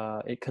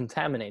 It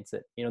contaminates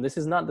it. You know, this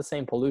is not the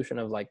same pollution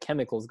of like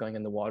chemicals going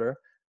in the water,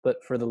 but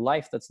for the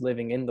life that's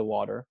living in the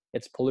water,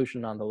 it's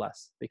pollution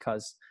nonetheless,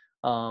 because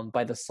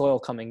by the soil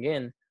coming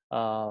in,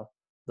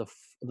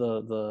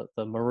 the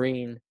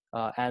marine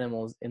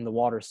animals in the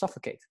water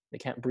suffocate. They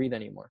can't breathe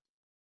anymore.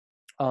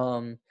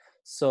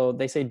 So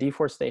they say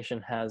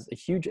deforestation has a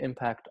huge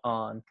impact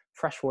on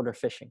freshwater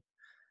fishing.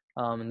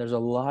 And there's a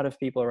lot of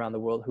people around the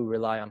world who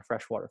rely on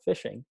freshwater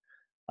fishing,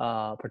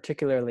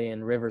 particularly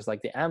in rivers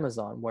like the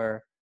Amazon,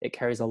 where it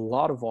carries a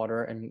lot of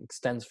water and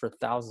extends for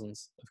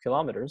thousands of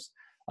kilometers.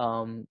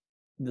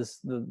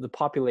 The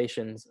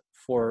populations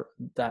for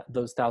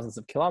those thousands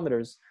of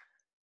kilometers,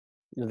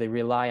 they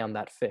rely on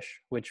that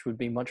fish, which would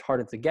be much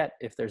harder to get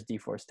if there's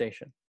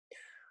deforestation.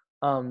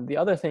 The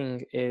other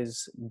thing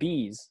is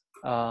bees.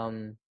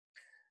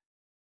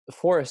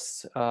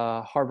 Forests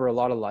harbor a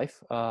lot of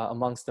life.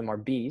 Amongst them are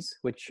bees,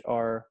 which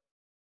are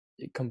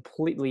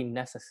completely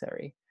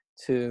necessary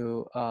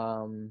to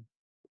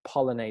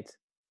pollinate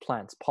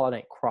plants,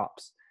 pollinate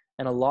crops.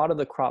 And a lot of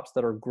the crops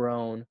that are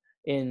grown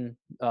in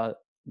the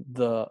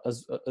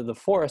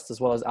forest,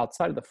 as well as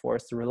outside of the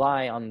forest,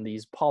 rely on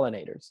these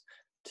pollinators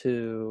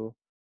to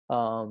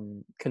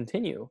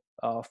continue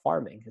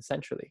farming,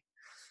 essentially.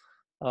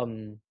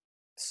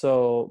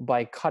 So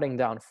by cutting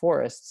down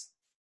forests,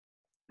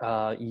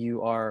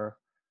 you are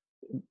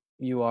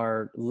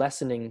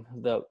lessening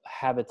the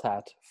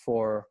habitat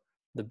for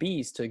the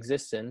bees to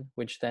exist in,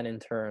 which then in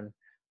turn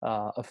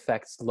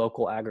affects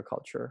local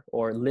agriculture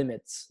or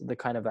limits the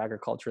kind of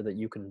agriculture that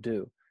you can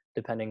do,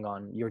 depending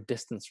on your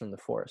distance from the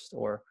forest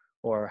or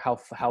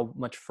how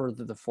much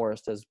further the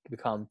forest has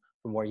become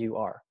from where you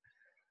are.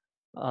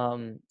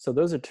 So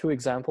those are two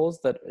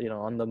examples that, you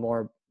know, on the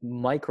more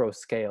micro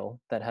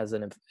scale, that has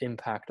an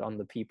impact on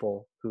the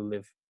people who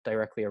live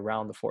directly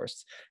around the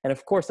forests. And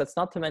of course, that's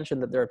not to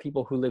mention that there are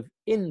people who live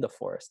in the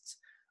forests,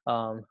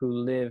 who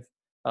live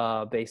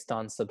based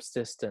on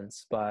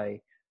subsistence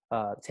by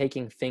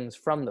taking things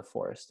from the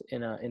forest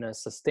in a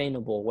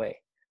sustainable way.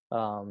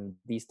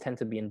 These tend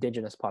to be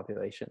indigenous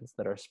populations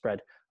that are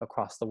spread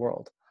across the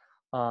world.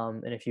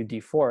 And if you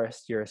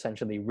deforest, you're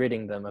essentially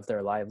ridding them of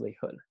their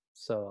livelihood.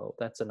 So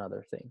that's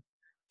another thing.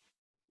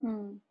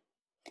 Mm.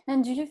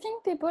 And do you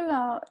think people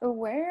are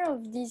aware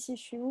of this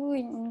issue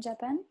in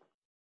Japan?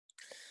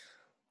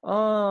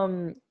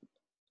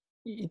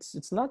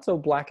 It's not so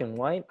black and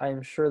white.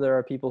 I'm sure there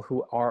are people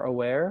who are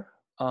aware,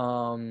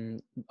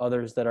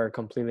 others that are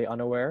completely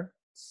unaware.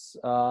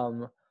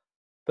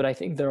 But I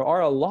think there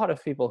are a lot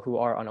of people who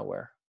are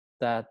unaware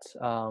that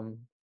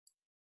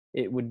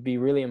it would be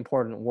really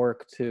important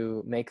work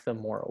to make them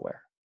more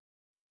aware.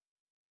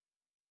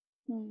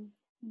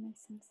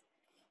 Makes sense.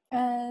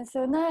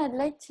 So now I'd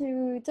like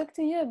to talk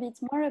to you a bit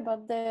more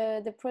about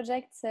the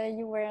projects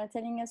you were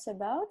telling us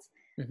about.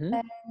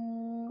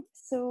 Mm-hmm.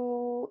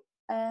 So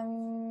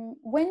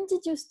when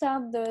did you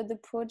start the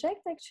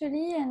project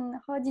actually, and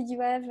how did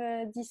you have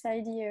this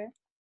idea?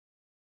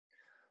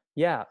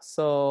 Yeah,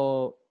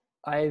 so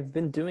I've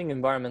been doing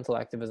environmental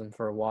activism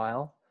for a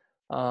while.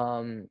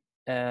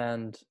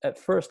 And at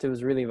first it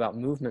was really about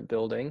movement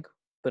building,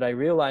 but I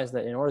realized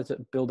that in order to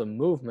build a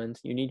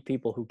movement, you need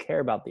people who care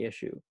about the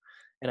issue.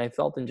 And I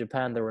felt in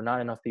Japan there were not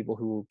enough people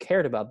who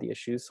cared about the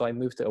issue, so I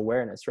moved to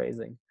awareness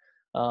raising.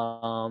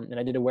 And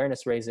I did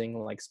awareness raising,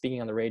 like speaking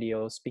on the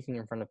radio, speaking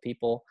in front of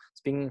people,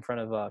 speaking in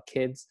front of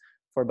kids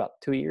for about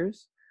 2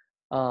 years.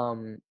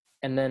 And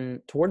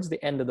then towards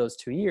the end of those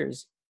 2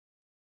 years,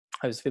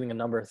 I was feeling a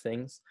number of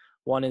things.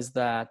 One is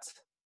that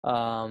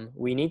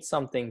we need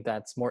something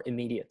that's more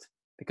immediate,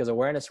 because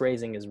awareness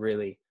raising is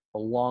really a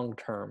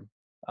long-term,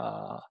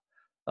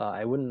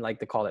 I wouldn't like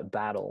to call it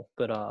battle,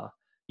 but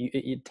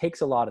it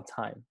takes a lot of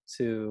time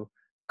to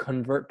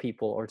convert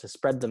people or to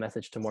spread the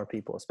message to more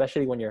people,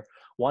 especially when you're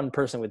one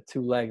person with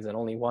 2 legs and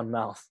only 1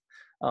 mouth.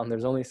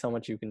 There's only so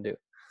much you can do.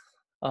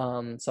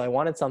 So I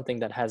wanted something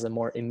that has a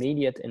more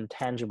immediate and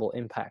tangible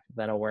impact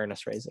than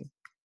awareness raising.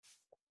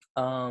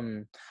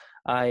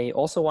 I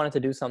also wanted to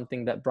do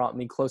something that brought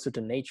me closer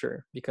to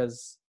nature,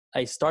 because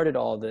I started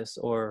all this,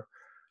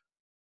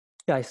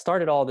 I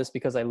started all this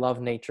because I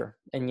love nature.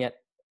 And yet,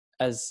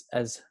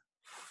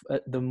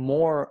 the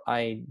more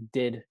I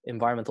did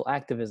environmental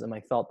activism,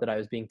 I felt that I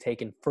was being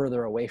taken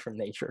further away from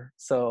nature.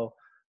 So,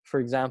 for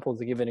example,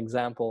 to give an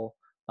example,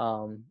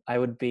 I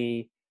would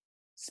be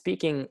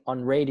speaking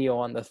on radio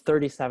on the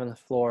 37th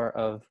floor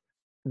of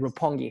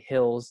Roppongi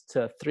Hills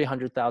to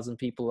 300,000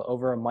 people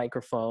over a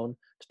microphone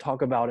to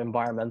talk about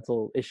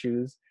environmental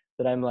issues,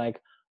 that I'm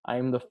like,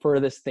 I'm the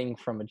furthest thing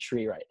from a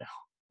tree right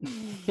now.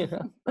 You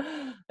know?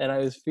 And I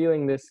was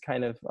feeling this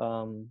kind of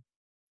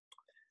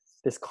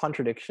this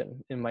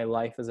contradiction in my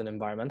life as an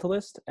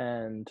environmentalist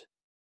and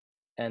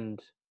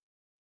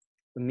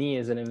me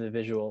as an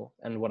individual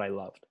and what I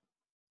loved.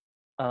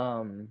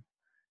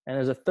 And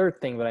there's a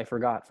third thing that I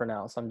forgot for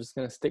now, so I'm just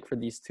going to stick for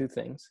these two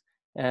things.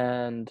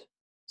 And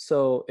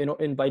so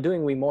by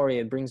doing weMORI,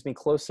 it brings me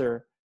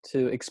closer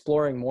to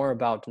exploring more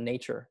about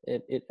nature.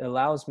 It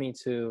allows me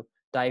to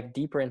dive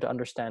deeper into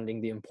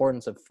understanding the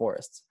importance of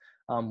forests,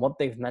 what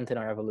they've meant in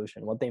our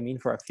evolution, what they mean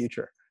for our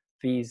future.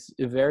 These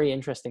very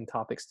interesting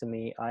topics to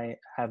me, I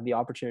have the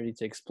opportunity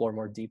to explore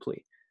more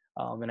deeply.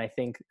 And I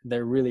think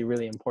they're really,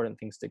 really important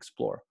things to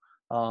explore.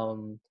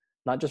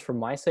 Not just for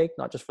my sake,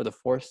 not just for the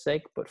forest's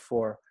sake, but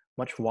for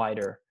much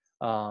wider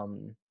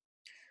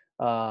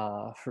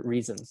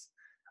reasons.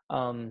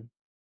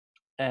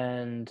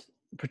 And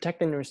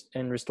protecting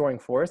and restoring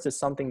forests is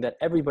something that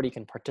everybody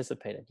can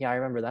participate in. Yeah, I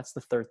remember that's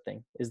the third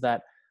thing, is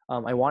that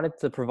I wanted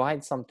to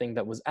provide something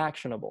that was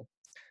actionable.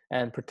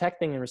 And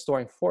protecting and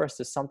restoring forests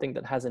is something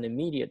that has an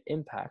immediate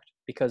impact,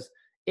 because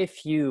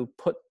if you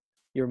put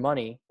your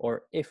money,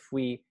 or if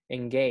we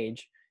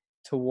engage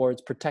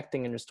towards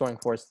protecting and restoring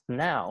forests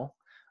now,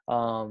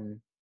 the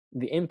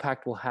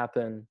impact will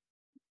happen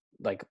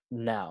like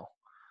now,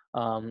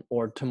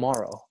 or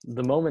tomorrow,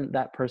 the moment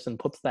that person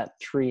puts that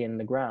tree in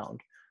the ground,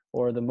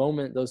 or the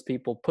moment those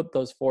people put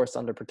those forests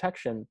under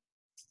protection,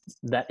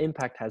 that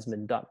impact has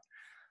been done,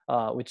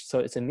 so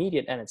it's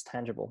immediate and it's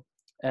tangible.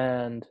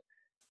 And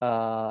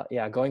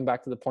going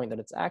back to the point that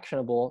it's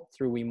actionable,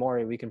 through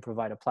weMORI, we can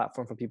provide a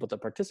platform for people to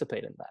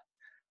participate in that.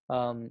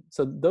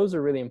 So those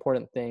are really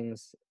important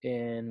things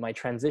in my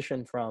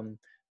transition from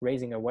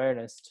raising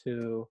awareness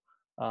to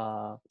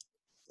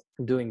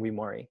doing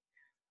weMORI.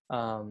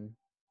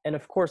 And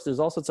of course,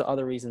 there's all sorts of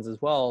other reasons as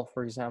well.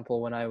 For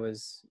example, when I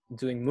was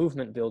doing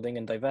movement building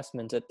and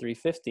divestment at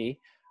 350,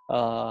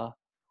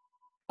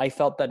 I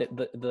felt that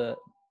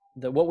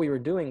what we were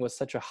doing was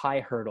such a high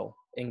hurdle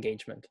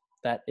engagement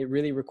that it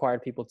really required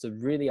people to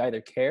really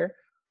either care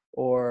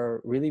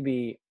or really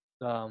be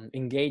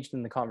engaged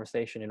in the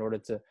conversation in order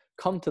to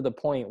come to the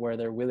point where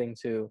they're willing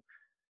to,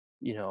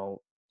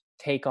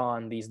 take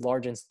on these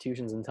large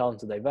institutions and tell them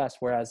to divest.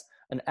 Whereas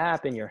an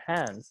app in your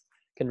hands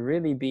can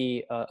really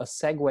be a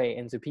segue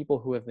into people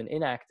who have been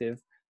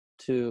inactive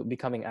to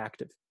becoming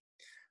active.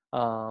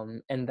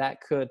 And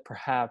that could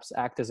perhaps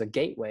act as a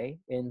gateway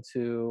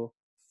into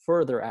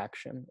further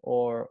action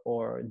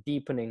or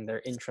deepening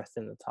their interest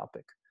in the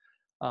topic.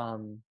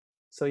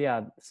 So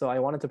I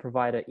wanted to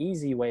provide an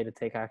easy way to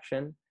take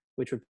action,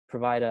 which would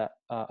provide a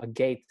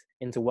gate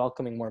into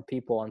welcoming more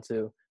people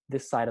onto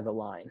this side of the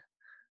line.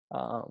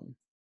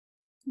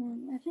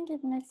 I think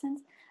it makes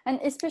sense. And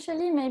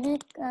especially maybe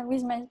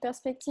with my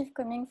perspective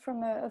coming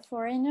from a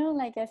foreigner,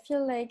 like I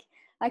feel like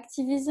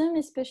activism,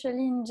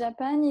 especially in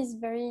Japan, is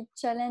very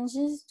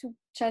challenging.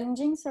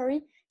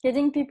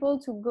 Getting people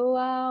to go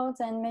out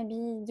and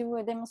maybe do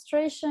a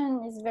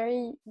demonstration is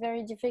very,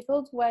 very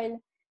difficult, while,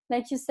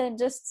 like you said,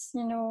 just,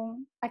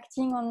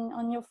 acting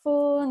on your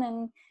phone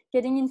and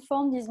getting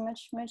informed is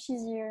much, much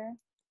easier,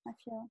 I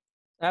feel.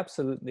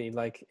 Absolutely.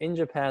 Like in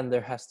Japan,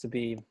 there has to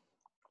be,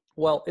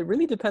 well, it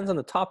really depends on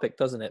the topic,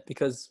 doesn't it?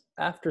 Because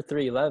after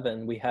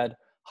 3/11, we had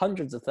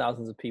hundreds of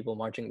thousands of people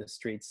marching the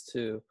streets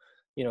to,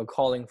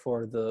 calling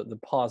for the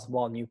pause of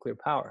all nuclear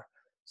power.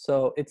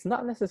 So it's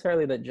not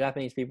necessarily that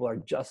Japanese people are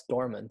just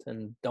dormant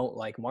and don't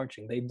like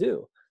marching. They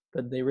do,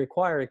 but they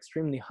require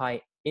extremely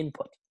high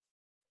input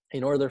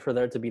in order for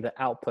there to be the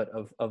output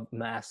of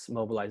mass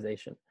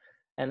mobilization.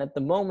 And at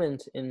the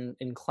moment in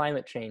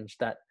climate change,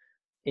 that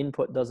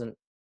input doesn't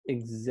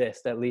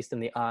exist, at least in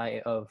the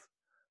eye of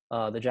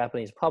the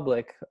Japanese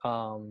public,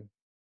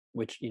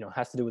 which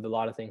has to do with a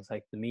lot of things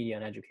like the media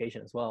and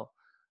education as well.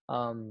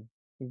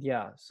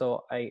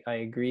 So I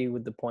agree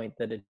with the point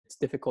that it's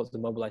difficult to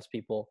mobilize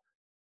people,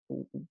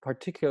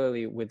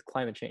 particularly with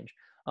climate change.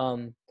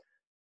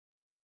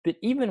 But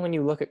even when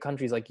you look at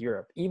countries like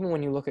Europe, even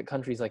when you look at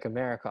countries like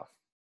America,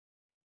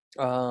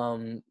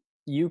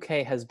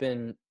 UK has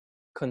been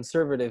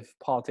conservative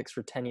politics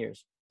for 10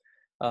 years.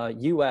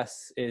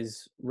 US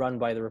is run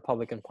by the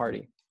Republican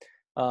Party.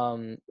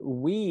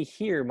 We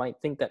here might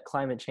think that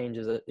climate change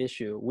is an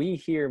issue. We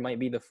here might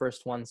be the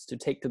first ones to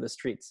take to the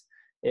streets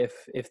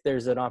if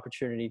there's an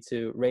opportunity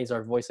to raise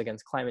our voice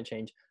against climate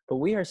change. But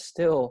we are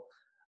still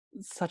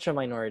such a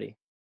minority.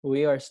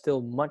 We are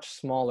still much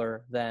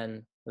smaller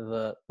than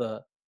the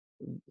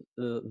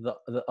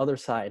the other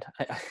side.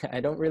 I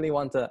don't really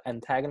want to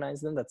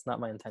antagonize them. That's not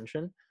my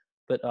intention.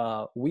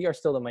 But we are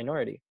still the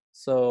minority.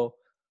 So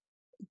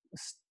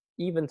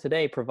even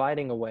today,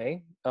 providing a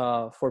way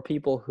for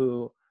people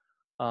who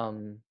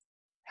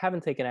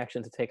haven't taken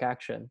action to take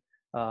action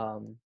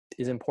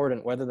is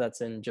important, whether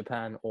that's in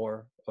Japan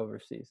or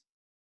overseas.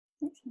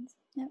 Makes sense.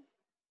 Yeah.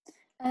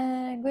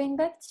 Going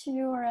back to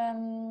your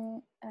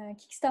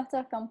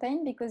Kickstarter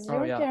campaign, because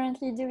you're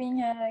currently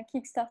doing a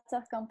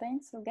Kickstarter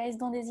campaign, so guys,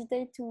 don't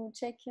hesitate to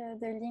check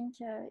the link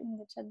in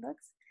the chat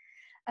box.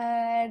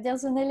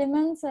 There's an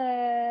element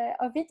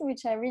of it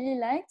which I really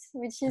liked,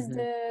 which is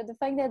the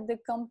fact that the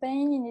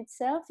campaign in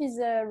itself is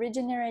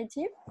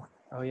regenerative.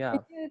 Oh yeah.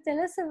 Could you tell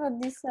us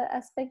about this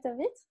aspect of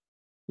it?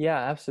 Yeah,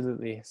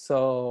 absolutely.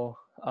 So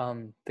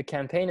the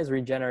campaign is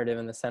regenerative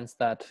in the sense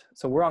that,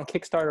 so we're on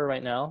Kickstarter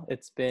right now.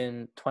 It's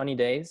been 20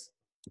 days.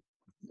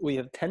 We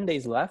have 10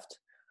 days left.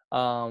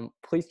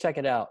 Please check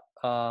it out.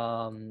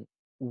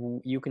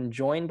 You can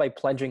join by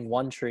pledging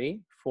 1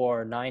 tree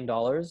for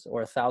 $9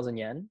 or 1,000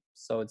 yen.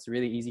 So it's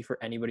really easy for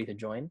anybody to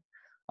join.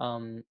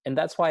 And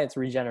that's why it's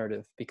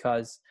regenerative,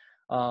 because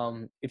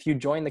if you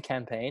join the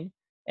campaign,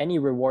 any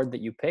reward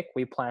that you pick,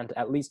 we plant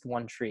at least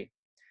 1 tree.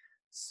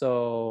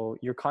 So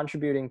you're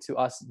contributing to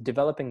us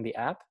developing the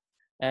app,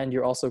 and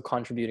you're also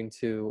contributing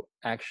to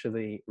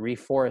actually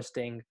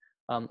reforesting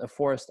a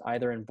forest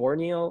either in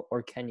Borneo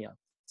or Kenya.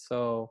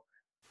 So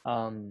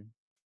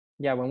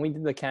yeah, when we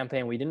did the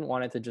campaign, we didn't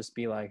want it to just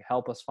be like,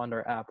 help us fund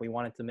our app. We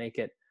wanted to make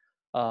it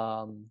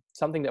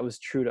something that was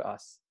true to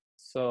us.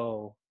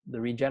 So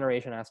the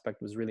regeneration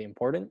aspect was really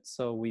important.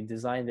 So we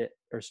designed it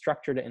or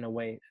structured it in a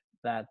way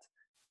that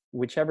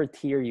whichever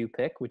tier you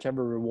pick,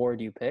 whichever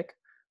reward you pick,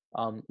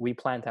 we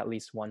plant at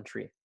least 1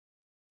 tree.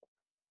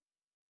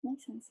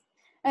 Makes sense.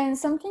 And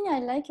something I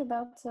like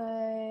about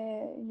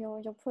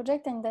your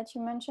project and that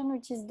you mentioned,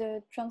 which is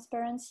the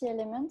transparency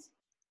element.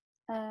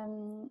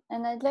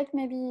 And I'd like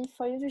maybe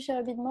for you to share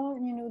a bit more,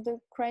 the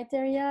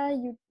criteria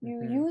you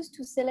use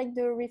to select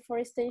the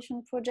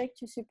reforestation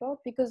project you support,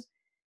 because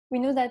we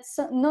know that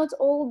not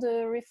all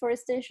the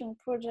reforestation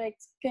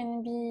projects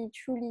can be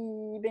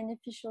truly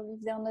beneficial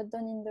if they're not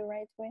done in the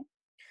right way.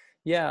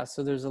 Yeah,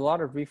 so there's a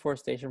lot of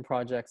reforestation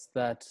projects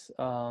that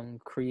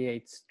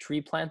create tree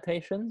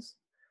plantations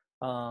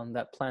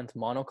that plant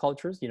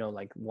monocultures,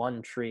 like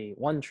one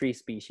tree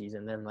species,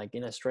 and then like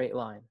in a straight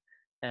line.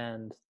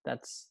 And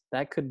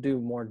that could do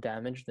more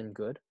damage than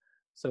good.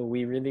 So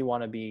we really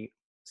want to be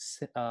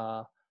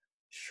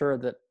sure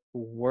that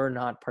we're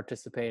not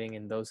participating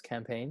in those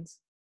campaigns.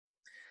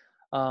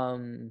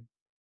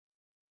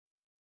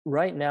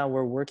 Right now,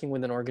 we're working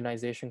with an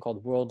organization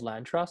called World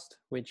Land Trust,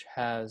 which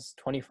has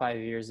 25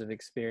 years of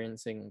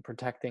experience in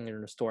protecting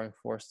and restoring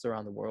forests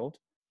around the world.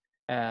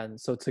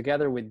 And so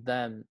together with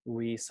them,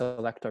 we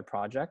select our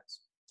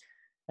projects.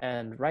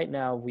 And right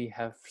now we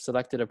have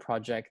selected a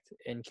project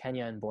in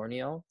Kenya and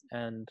Borneo,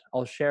 and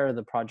I'll share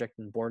the project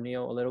in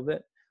Borneo a little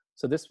bit.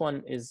 So this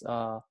one is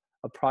a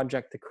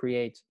project to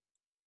create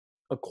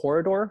a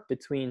corridor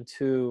between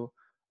 2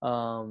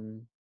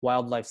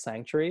 wildlife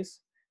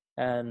sanctuaries.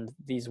 And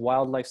these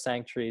wildlife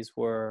sanctuaries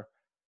were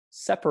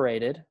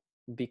separated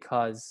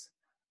because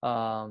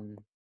of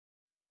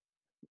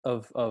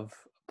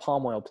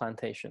palm oil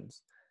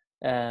plantations.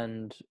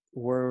 And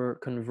we're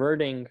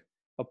converting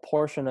a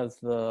portion of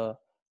the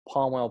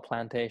palm oil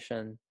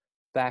plantation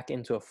back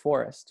into a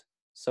forest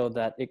so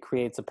that it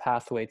creates a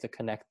pathway to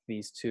connect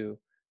these 2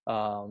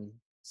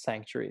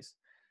 sanctuaries.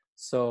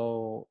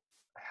 So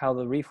how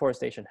the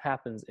reforestation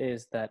happens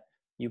is that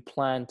you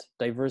plant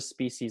diverse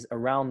species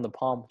around the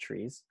palm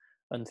trees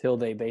until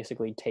they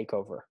basically take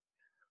over.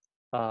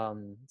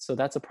 So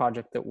that's a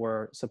project that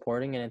we're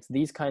supporting, and it's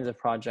these kinds of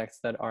projects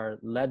that are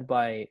led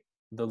by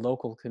the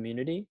local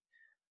community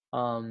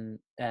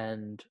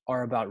and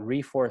are about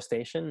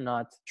reforestation,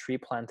 not tree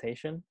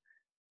plantation,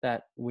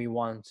 that we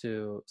want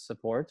to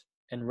support.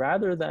 And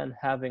rather than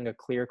having a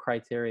clear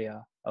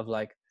criteria of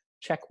like,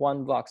 check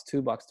 1 box,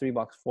 2 box, 3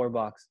 box, 4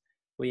 box,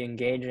 we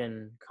engage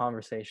in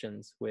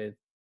conversations with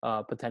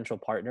potential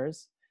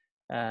partners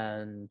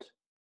and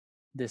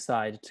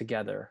decide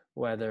together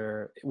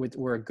whether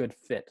we're a good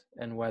fit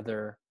and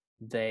whether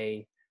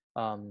they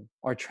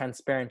are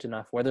transparent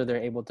enough, whether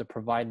they're able to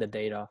provide the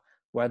data,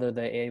 whether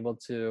they're able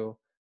to,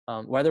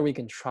 whether we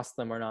can trust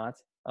them or not,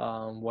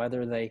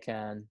 whether they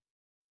can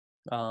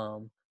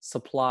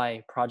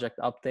supply project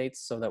updates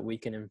so that we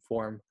can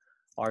inform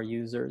our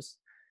users.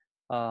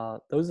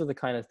 Those are the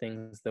kind of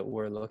things that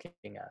we're looking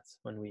at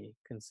when we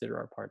consider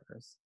our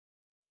partners.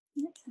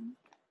 Excellent.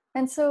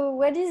 And so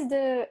what is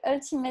the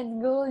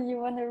ultimate goal you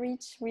want to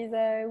reach with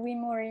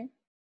weMORI?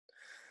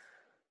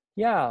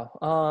 Yeah,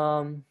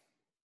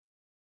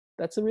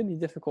 that's a really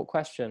difficult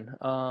question.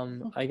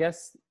 I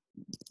guess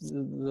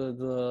with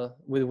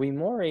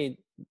weMORI,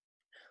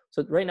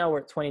 so right now we're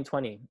at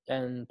 2020,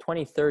 and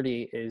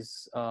 2030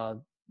 is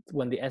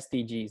when the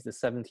SDGs, the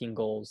 17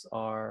 goals,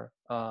 are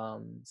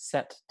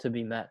set to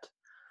be met.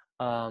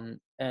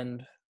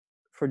 And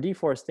for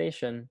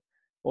deforestation,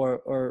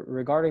 or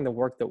regarding the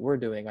work that we're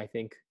doing, I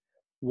think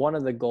one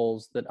of the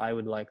goals that I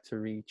would like to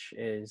reach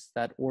is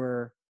that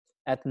we're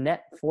at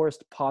net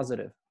forest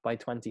positive by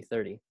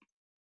 2030.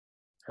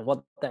 And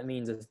what that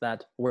means is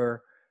that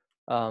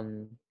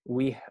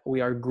we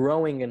are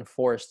growing in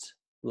forest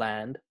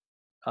land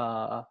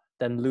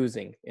than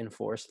losing in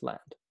forest land.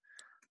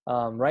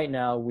 Right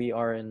now, we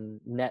are in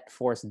net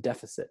forest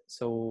deficit.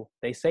 So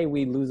they say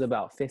we lose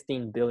about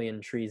 15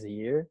 billion trees a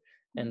year,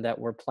 and that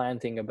we're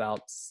planting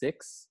about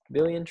 6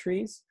 billion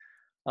trees.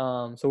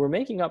 So we're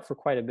making up for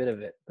quite a bit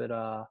of it. But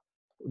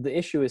the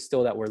issue is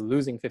still that we're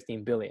losing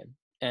 15 billion.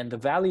 And the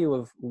value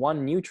of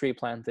one new tree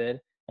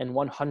planted and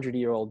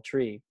 100-year-old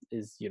tree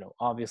is,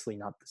 obviously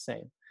not the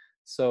same.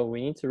 So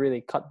we need to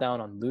really cut down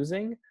on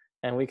losing,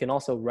 and we can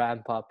also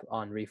ramp up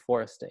on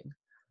reforesting.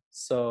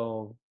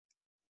 So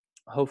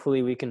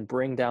hopefully we can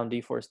bring down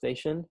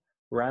deforestation,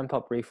 ramp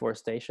up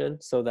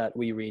reforestation so that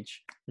we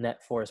reach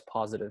net forest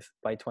positive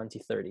by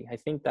 2030. I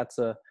think that's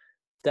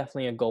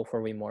definitely a goal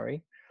for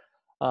weMORI.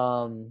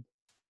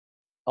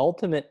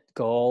 Ultimate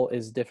goal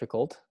is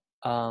difficult.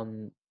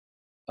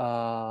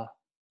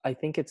 I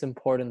think it's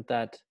important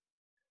that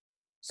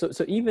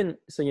even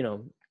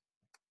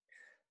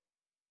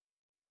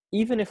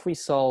if we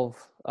solve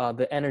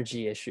the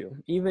energy issue,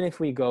 even if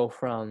we go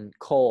from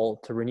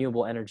coal to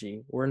renewable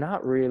energy, we're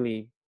not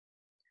really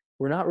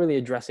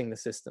addressing the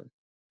system.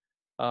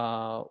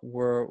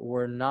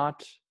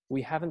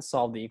 We haven't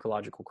solved the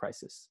ecological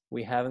crisis.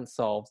 We haven't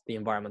solved the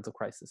environmental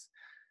crisis.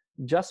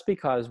 Just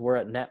because we're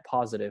at net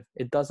positive,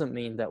 it doesn't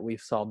mean that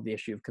we've solved the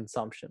issue of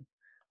consumption.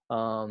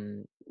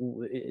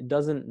 It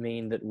doesn't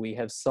mean that we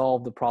have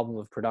solved the problem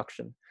of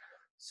production.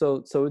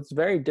 So it's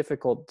very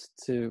difficult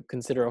to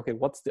consider, okay,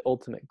 what's the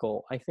ultimate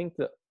goal? I think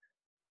that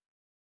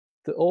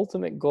the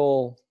ultimate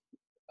goal,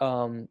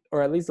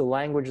 or at least the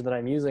language that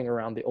I'm using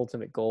around the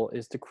ultimate goal,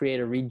 is to create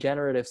a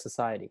regenerative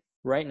society.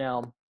 Right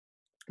now,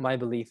 my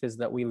belief is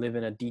that we live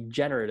in a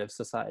degenerative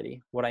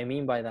society. What I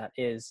mean by that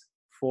is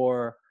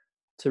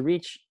to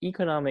reach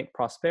economic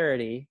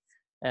prosperity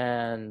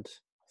and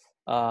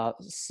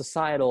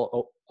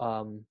societal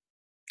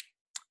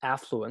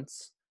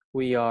affluence,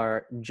 we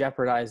are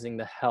jeopardizing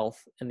the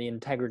health and the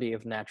integrity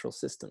of natural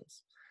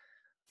systems.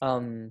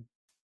 And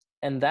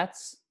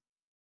that's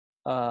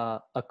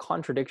a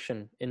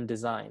contradiction in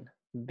design,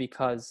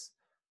 because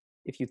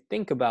if you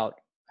think about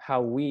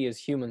how we as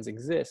humans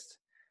exist,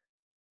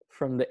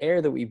 from the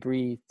air that we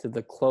breathe, to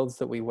the clothes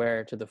that we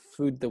wear, to the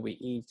food that we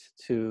eat,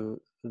 to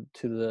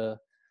the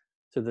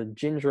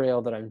ginger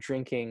ale that I'm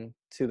drinking,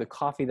 to the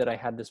coffee that I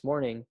had this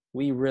morning,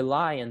 we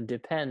rely and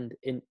depend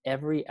in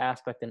every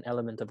aspect and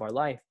element of our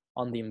life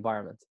on the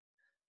environment.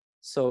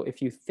 So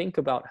if you think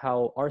about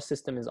how our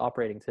system is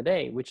operating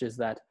today, which is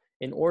that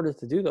in order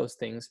to do those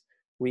things,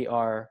 we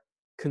are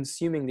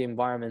consuming the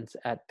environment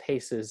at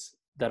paces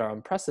that are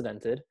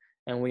unprecedented,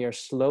 and we are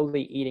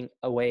slowly eating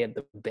away at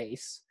the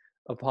base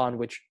upon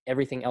which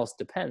everything else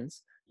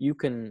depends, you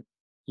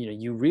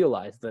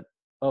realize that,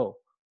 oh,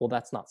 well,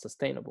 that's not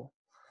sustainable.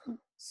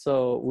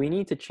 So we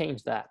need to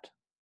change that.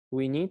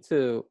 We need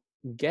to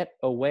get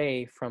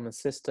away from a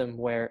system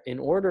where, in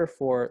order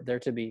for there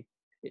to be,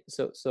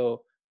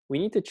 so we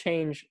need to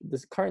change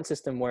this current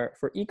system where,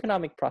 for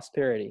economic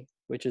prosperity,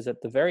 which is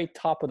at the very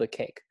top of the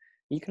cake,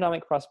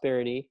 economic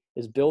prosperity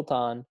is built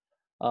on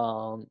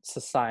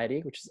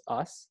society, which is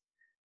us,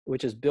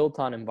 which is built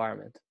on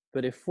environment.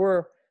 But if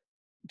we're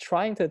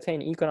trying to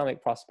attain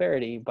economic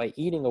prosperity by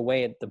eating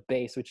away at the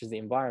base, which is the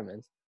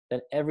environment,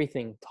 then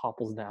everything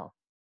topples down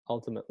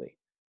ultimately.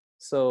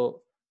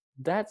 So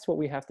that's what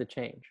we have to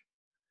change.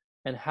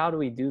 And how do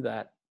we do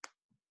that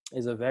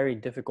is a very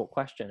difficult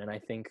question, and I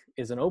think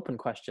is an open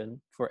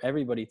question for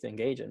everybody to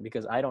engage in,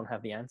 because I don't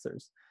have the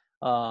answers.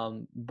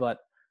 But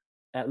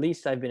at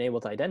least I've been able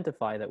to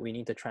identify that we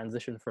need to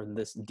transition from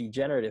this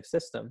degenerative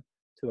system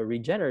to a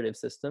regenerative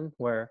system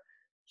where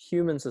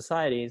human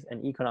societies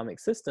and economic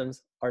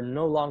systems are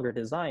no longer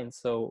designed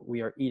so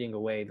we are eating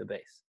away the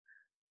base.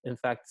 In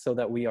fact, so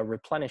that we are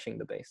replenishing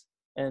the base.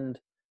 And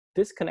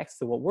this connects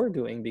to what we're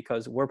doing,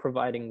 because we're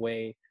providing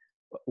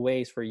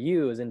ways for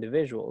you as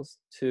individuals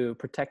to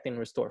protect and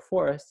restore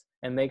forests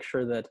and make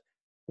sure that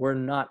we're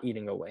not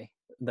eating away,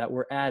 that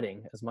we're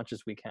adding as much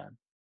as we can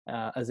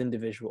as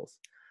individuals.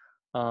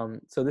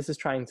 So this is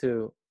trying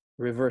to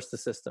reverse the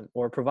system,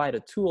 or provide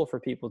a tool for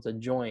people to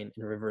join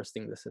in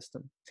reversing the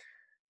system.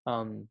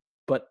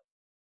 But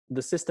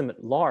the system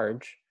at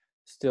large,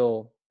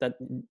 still, that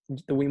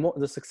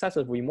the success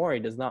of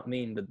weMORI does not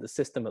mean that the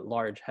system at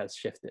large has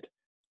shifted.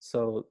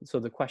 So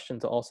the question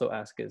to also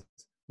ask is,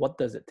 what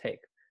does it take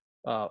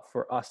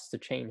for us to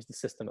change the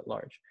system at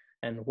large?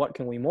 And what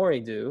can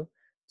weMORI do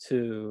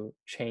to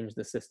change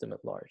the system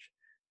at large?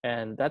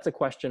 And that's a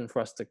question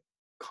for us to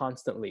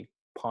constantly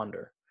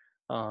ponder,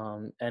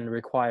 and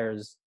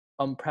requires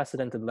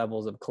unprecedented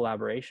levels of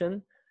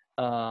collaboration,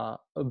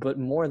 but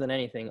more than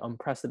anything,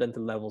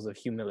 unprecedented levels of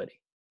humility,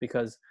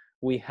 because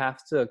we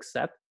have to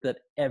accept that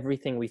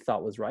everything we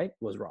thought was right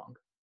was wrong.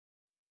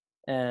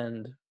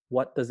 And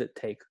what does it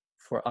take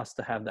for us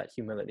to have that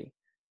humility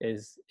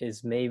is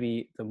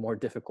maybe the more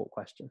difficult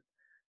question,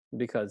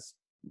 because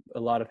a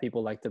lot of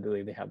people like to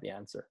believe they have the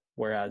answer,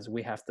 whereas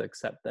we have to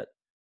accept that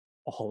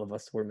all of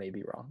us were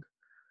maybe wrong.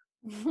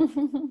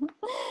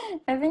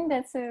 I think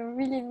that's a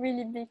really,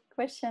 really big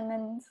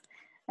question,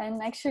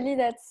 and actually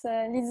that's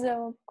leads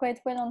quite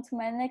well onto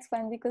my next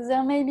one, because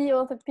there may be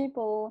other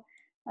people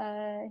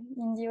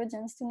in the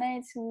audience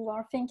tonight who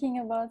are thinking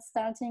about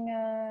starting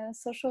a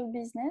social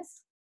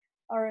business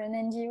or an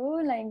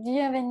NGO. Like, do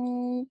you have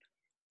any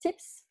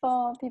tips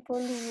for people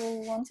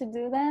who want to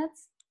do that?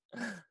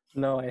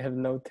 No, I have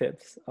no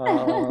tips.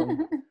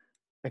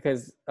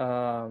 Because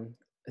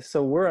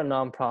so we're a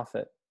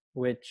nonprofit,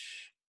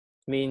 which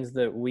means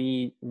that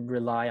we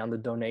rely on the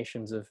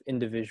donations of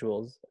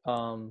individuals.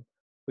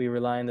 We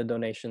rely on the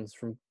donations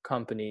from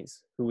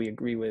companies who we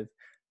agree with.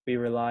 We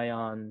rely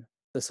on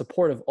the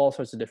support of all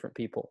sorts of different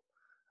people.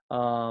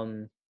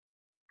 And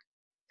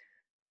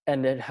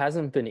it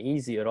hasn't been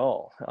easy at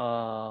all.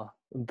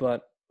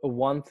 But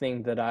one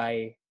thing that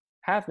I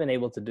have been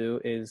able to do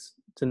is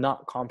to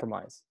not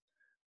compromise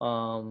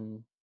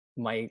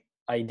my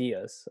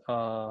ideas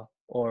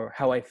or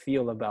how I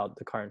feel about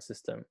the current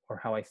system or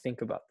how I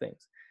think about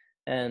things.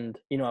 And,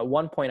 you know, at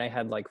one point I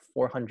had like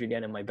 400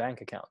 yen in my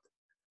bank account,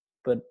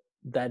 but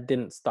that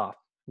didn't stop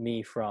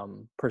me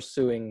from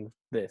pursuing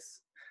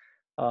this.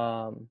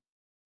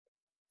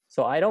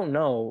 So I don't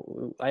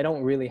know. I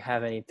don't really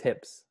have any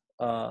tips.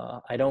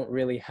 I don't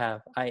really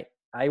have, I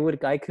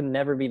could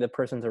never be the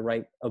person to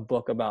write a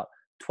book about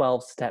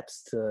 12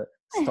 steps to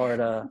start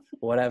a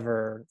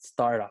whatever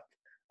startup,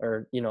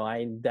 or, you know,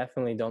 I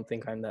definitely don't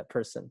think I'm that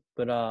person,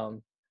 but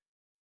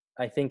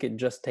I think it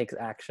just takes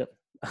action.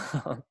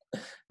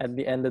 At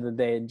the end of the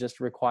day, it just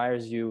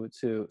requires you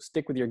to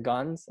stick with your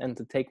guns and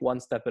to take one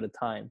step at a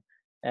time,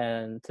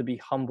 and to be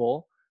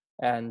humble,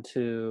 and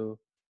to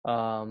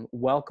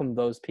welcome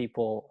those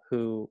people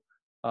who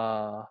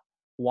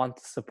want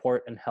to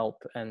support and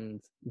help and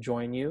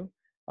join you,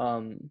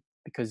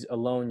 because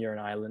alone you're an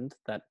island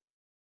that,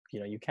 you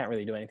know, you can't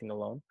really do anything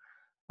alone.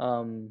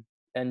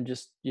 And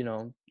just, you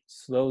know,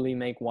 slowly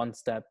make one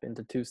step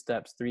into 2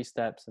 steps, 3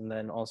 steps, and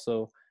then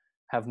also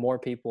have more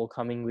people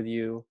coming with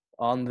you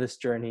on this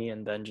journey,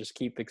 and then just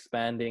keep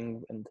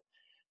expanding and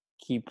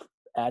keep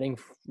adding,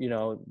 you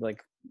know,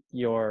 like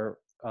your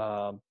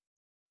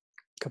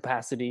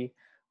capacity,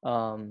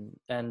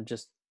 and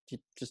just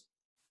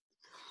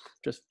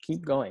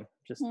keep going,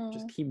 just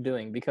keep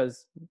doing,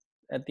 because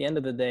at the end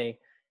of the day,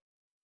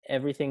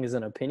 everything is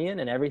an opinion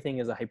and everything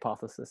is a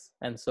hypothesis.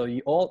 And so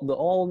the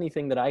only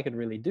thing that I could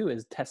really do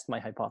is test my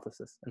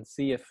hypothesis and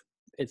see if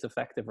it's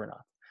effective or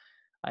not.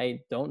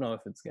 I don't know if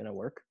it's going to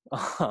work,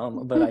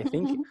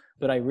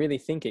 but I really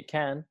think it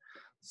can.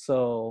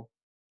 So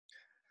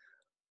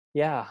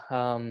yeah,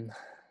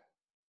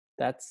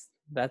 that's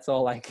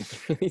all I can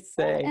really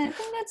say. I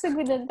think that's a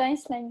good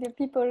advice, like the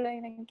people,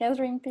 like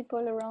gathering people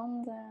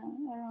around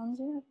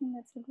you. I think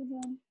that's a good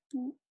one.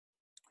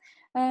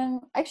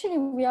 Actually,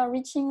 we are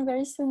reaching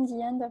very soon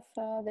the end of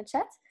the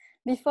chat.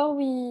 Before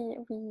we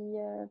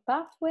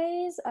part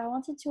ways, I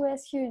wanted to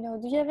ask you,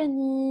 do you have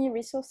any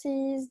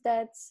resources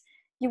that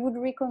you would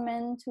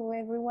recommend to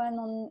everyone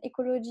on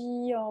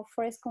ecology or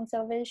forest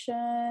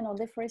conservation or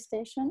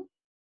deforestation?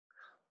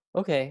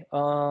 Okay.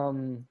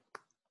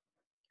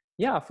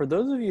 Yeah, for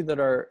those of you that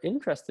are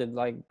interested,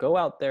 like, go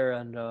out there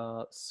and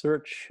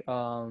search,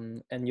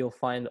 and you'll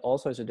find all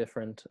sorts of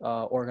different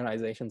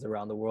organizations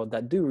around the world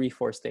that do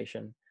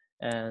reforestation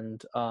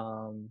and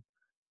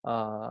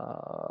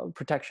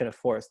protection of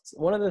forests.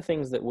 One of the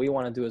things that we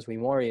want to do as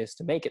weMORI is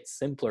to make it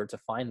simpler to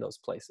find those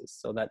places,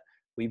 so that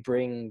we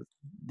bring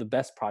the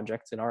best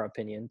projects, in our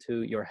opinion,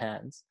 to your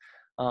hands.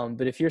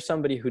 But if you're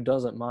somebody who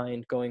doesn't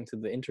mind going to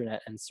the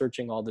internet and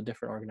searching all the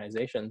different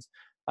organizations,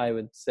 I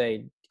would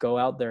say go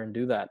out there and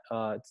do that.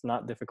 It's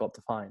not difficult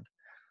to find.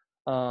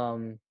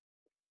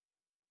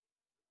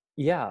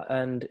 Yeah,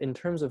 and in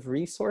terms of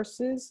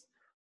resources,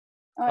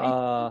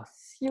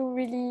 you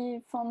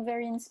really found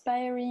very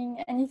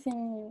inspiring,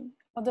 anything,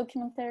 or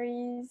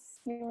documentaries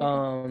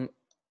you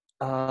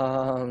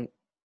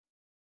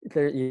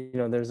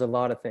there's a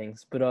lot of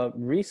things, but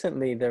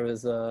recently there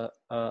was a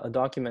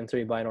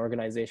documentary by an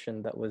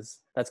organization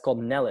that's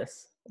called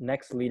NELIS,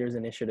 Next Leaders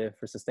Initiative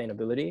for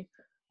Sustainability,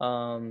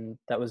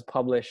 that was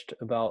published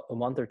about a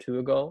month or 2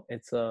 ago.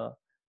 It's a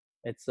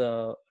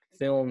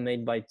film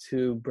made by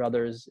 2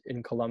 brothers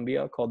in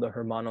Colombia called the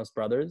Hermanos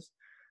Brothers,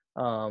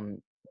 and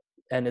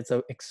it's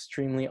an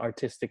extremely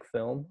artistic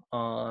film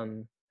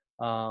on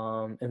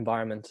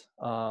environment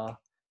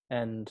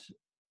and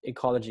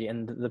ecology,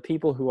 and the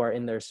people who are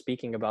in there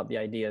speaking about the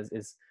ideas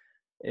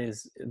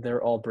is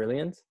they're all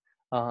brilliant,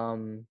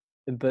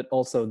 but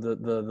also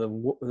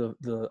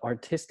the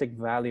artistic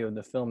value of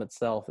the film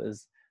itself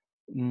is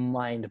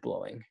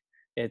mind-blowing.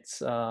 There's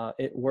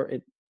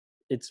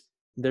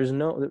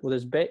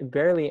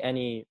barely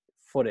any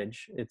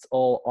footage. It's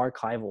all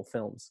archival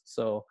films,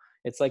 so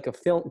it's like a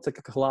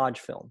collage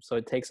film. So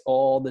it takes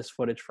all this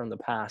footage from the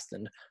past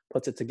and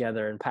puts it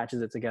together and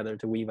patches it together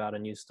to weave out a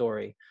new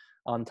story,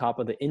 on top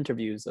of the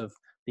interviews of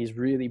these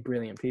really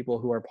brilliant people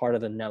who are part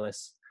of the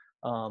NELIS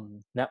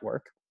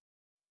network.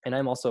 and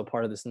I'm also a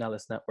part of this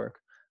Nellis network.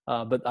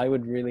 But I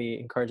would really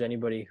encourage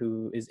anybody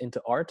who is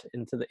into art,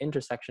 into the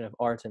intersection of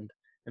art and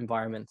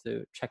environment,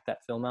 to check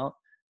that film out.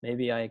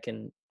 Maybe I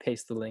can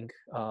paste the link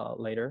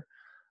later.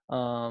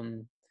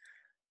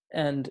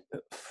 And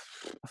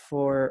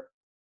for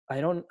I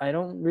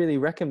don't really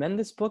recommend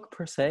this book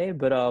per se,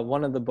 but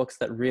one of the books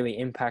that really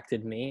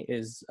impacted me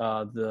is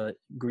the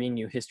Green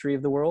New History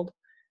of the World,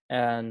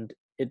 and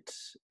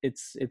it's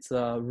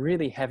a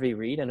really heavy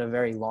read and a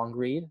very long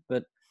read.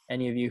 But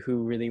any of you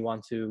who really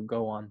want to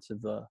go on to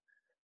the,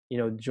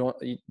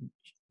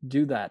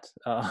 do that,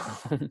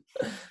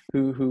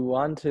 who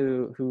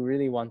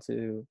really want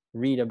to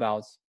read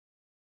about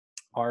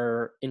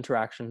our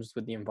interactions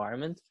with the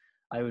environment,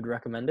 I would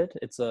recommend it.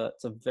 It's a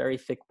very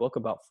thick book,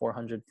 about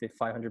 400 to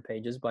 500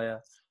 pages, by a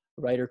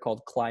writer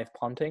called Clive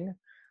Ponting.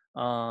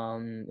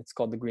 It's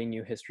called The Green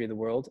New History of the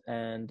World,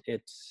 and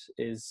it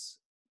is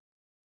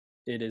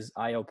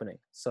eye-opening.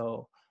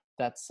 So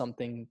that's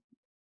something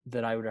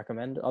that I would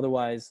recommend.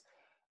 Otherwise,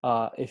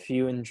 if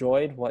you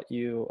enjoyed what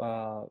you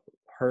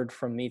heard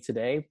from me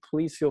today,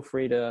 please feel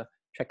free to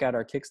check out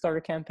our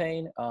Kickstarter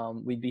campaign.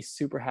 We'd be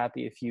super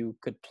happy if you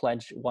could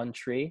pledge one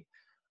tree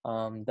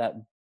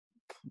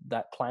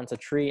that plants a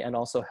tree and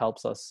also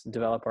helps us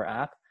develop our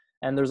app.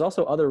 And there's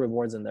also other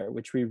rewards in there,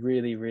 which we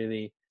really,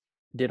 really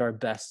did our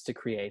best to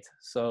create.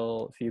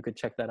 So if you could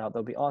check that out,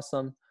 that'll be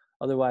awesome.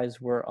 Otherwise,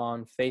 we're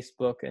on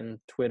Facebook and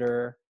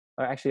Twitter,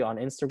 or actually on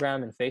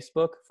Instagram and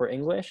Facebook for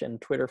English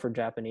and Twitter for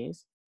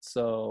Japanese.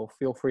 So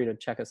feel free to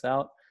check us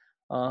out.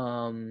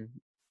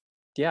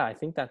 Yeah, I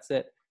think that's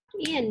it.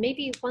 Ian,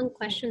 maybe one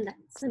question that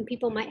some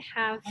people might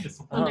have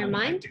on their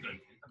mind.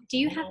 Do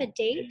you have a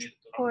date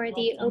for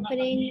the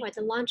opening or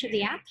the launch of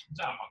the app?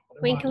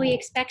 When can we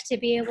expect to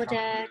be able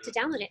to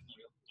download it?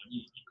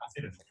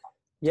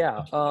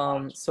 Yeah,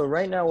 so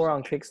right now we're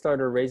on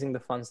Kickstarter raising the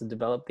funds to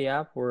develop the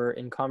app. We're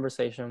in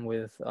conversation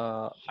with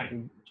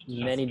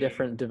many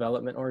different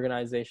development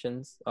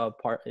organizations,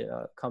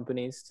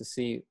 companies, to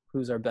see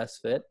who's our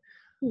best fit.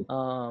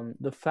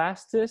 The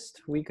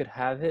fastest we could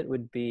have it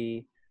would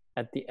be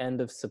at the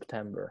end of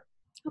September.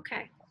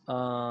 Okay.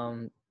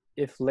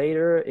 If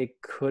later,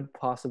 it could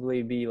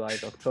possibly be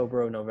like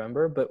October or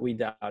November, but we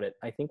doubt it.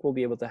 I think we'll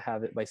be able to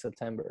have it by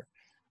September.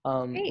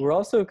 We're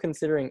also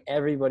considering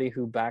everybody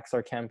who backs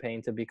our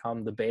campaign to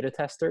become the beta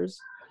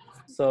testers.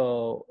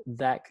 So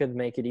that could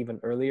make it even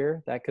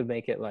earlier. That could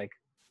make it like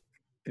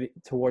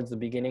towards the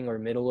beginning or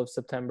middle of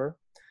September.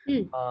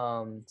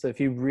 So if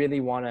you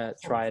really want to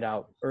try it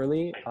out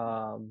early,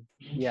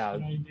 yeah,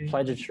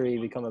 pledge a tree,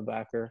 become a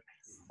backer.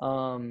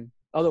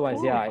 Otherwise,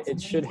 yeah,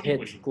 it should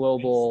hit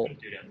global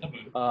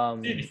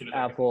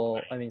app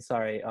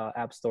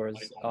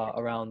stores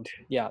around,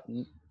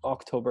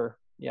 October,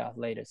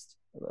 latest.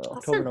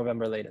 October,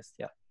 November latest,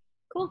 yeah.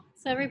 Cool.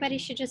 So everybody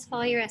should just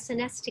follow your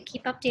SNS to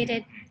keep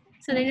updated,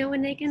 so they know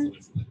when they can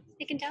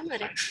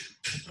download it.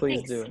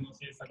 Please Thanks. do.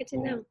 Good to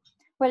know.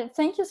 Well,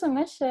 thank you so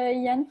much,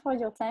 Ian, for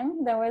your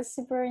time. That was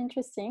super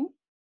interesting.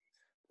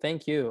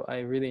 Thank you. I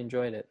really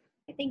enjoyed it.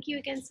 Thank you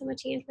again so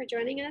much, Ian, for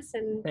joining us.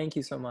 And thank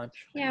you so much.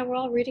 Yeah, we're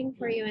all rooting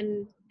for you,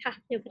 and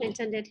no pun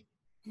intended.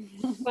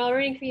 We're all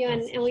rooting for you,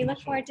 and we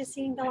look forward to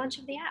seeing the launch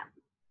of the app.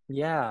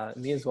 Yeah,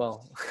 me as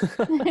well.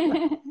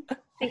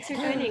 Thanks for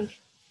joining.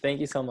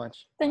 Thank you so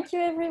much. Thank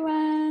you,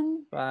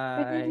 everyone.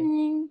 Bye. Good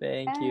evening.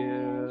 Thank Bye.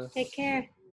 you. Take care.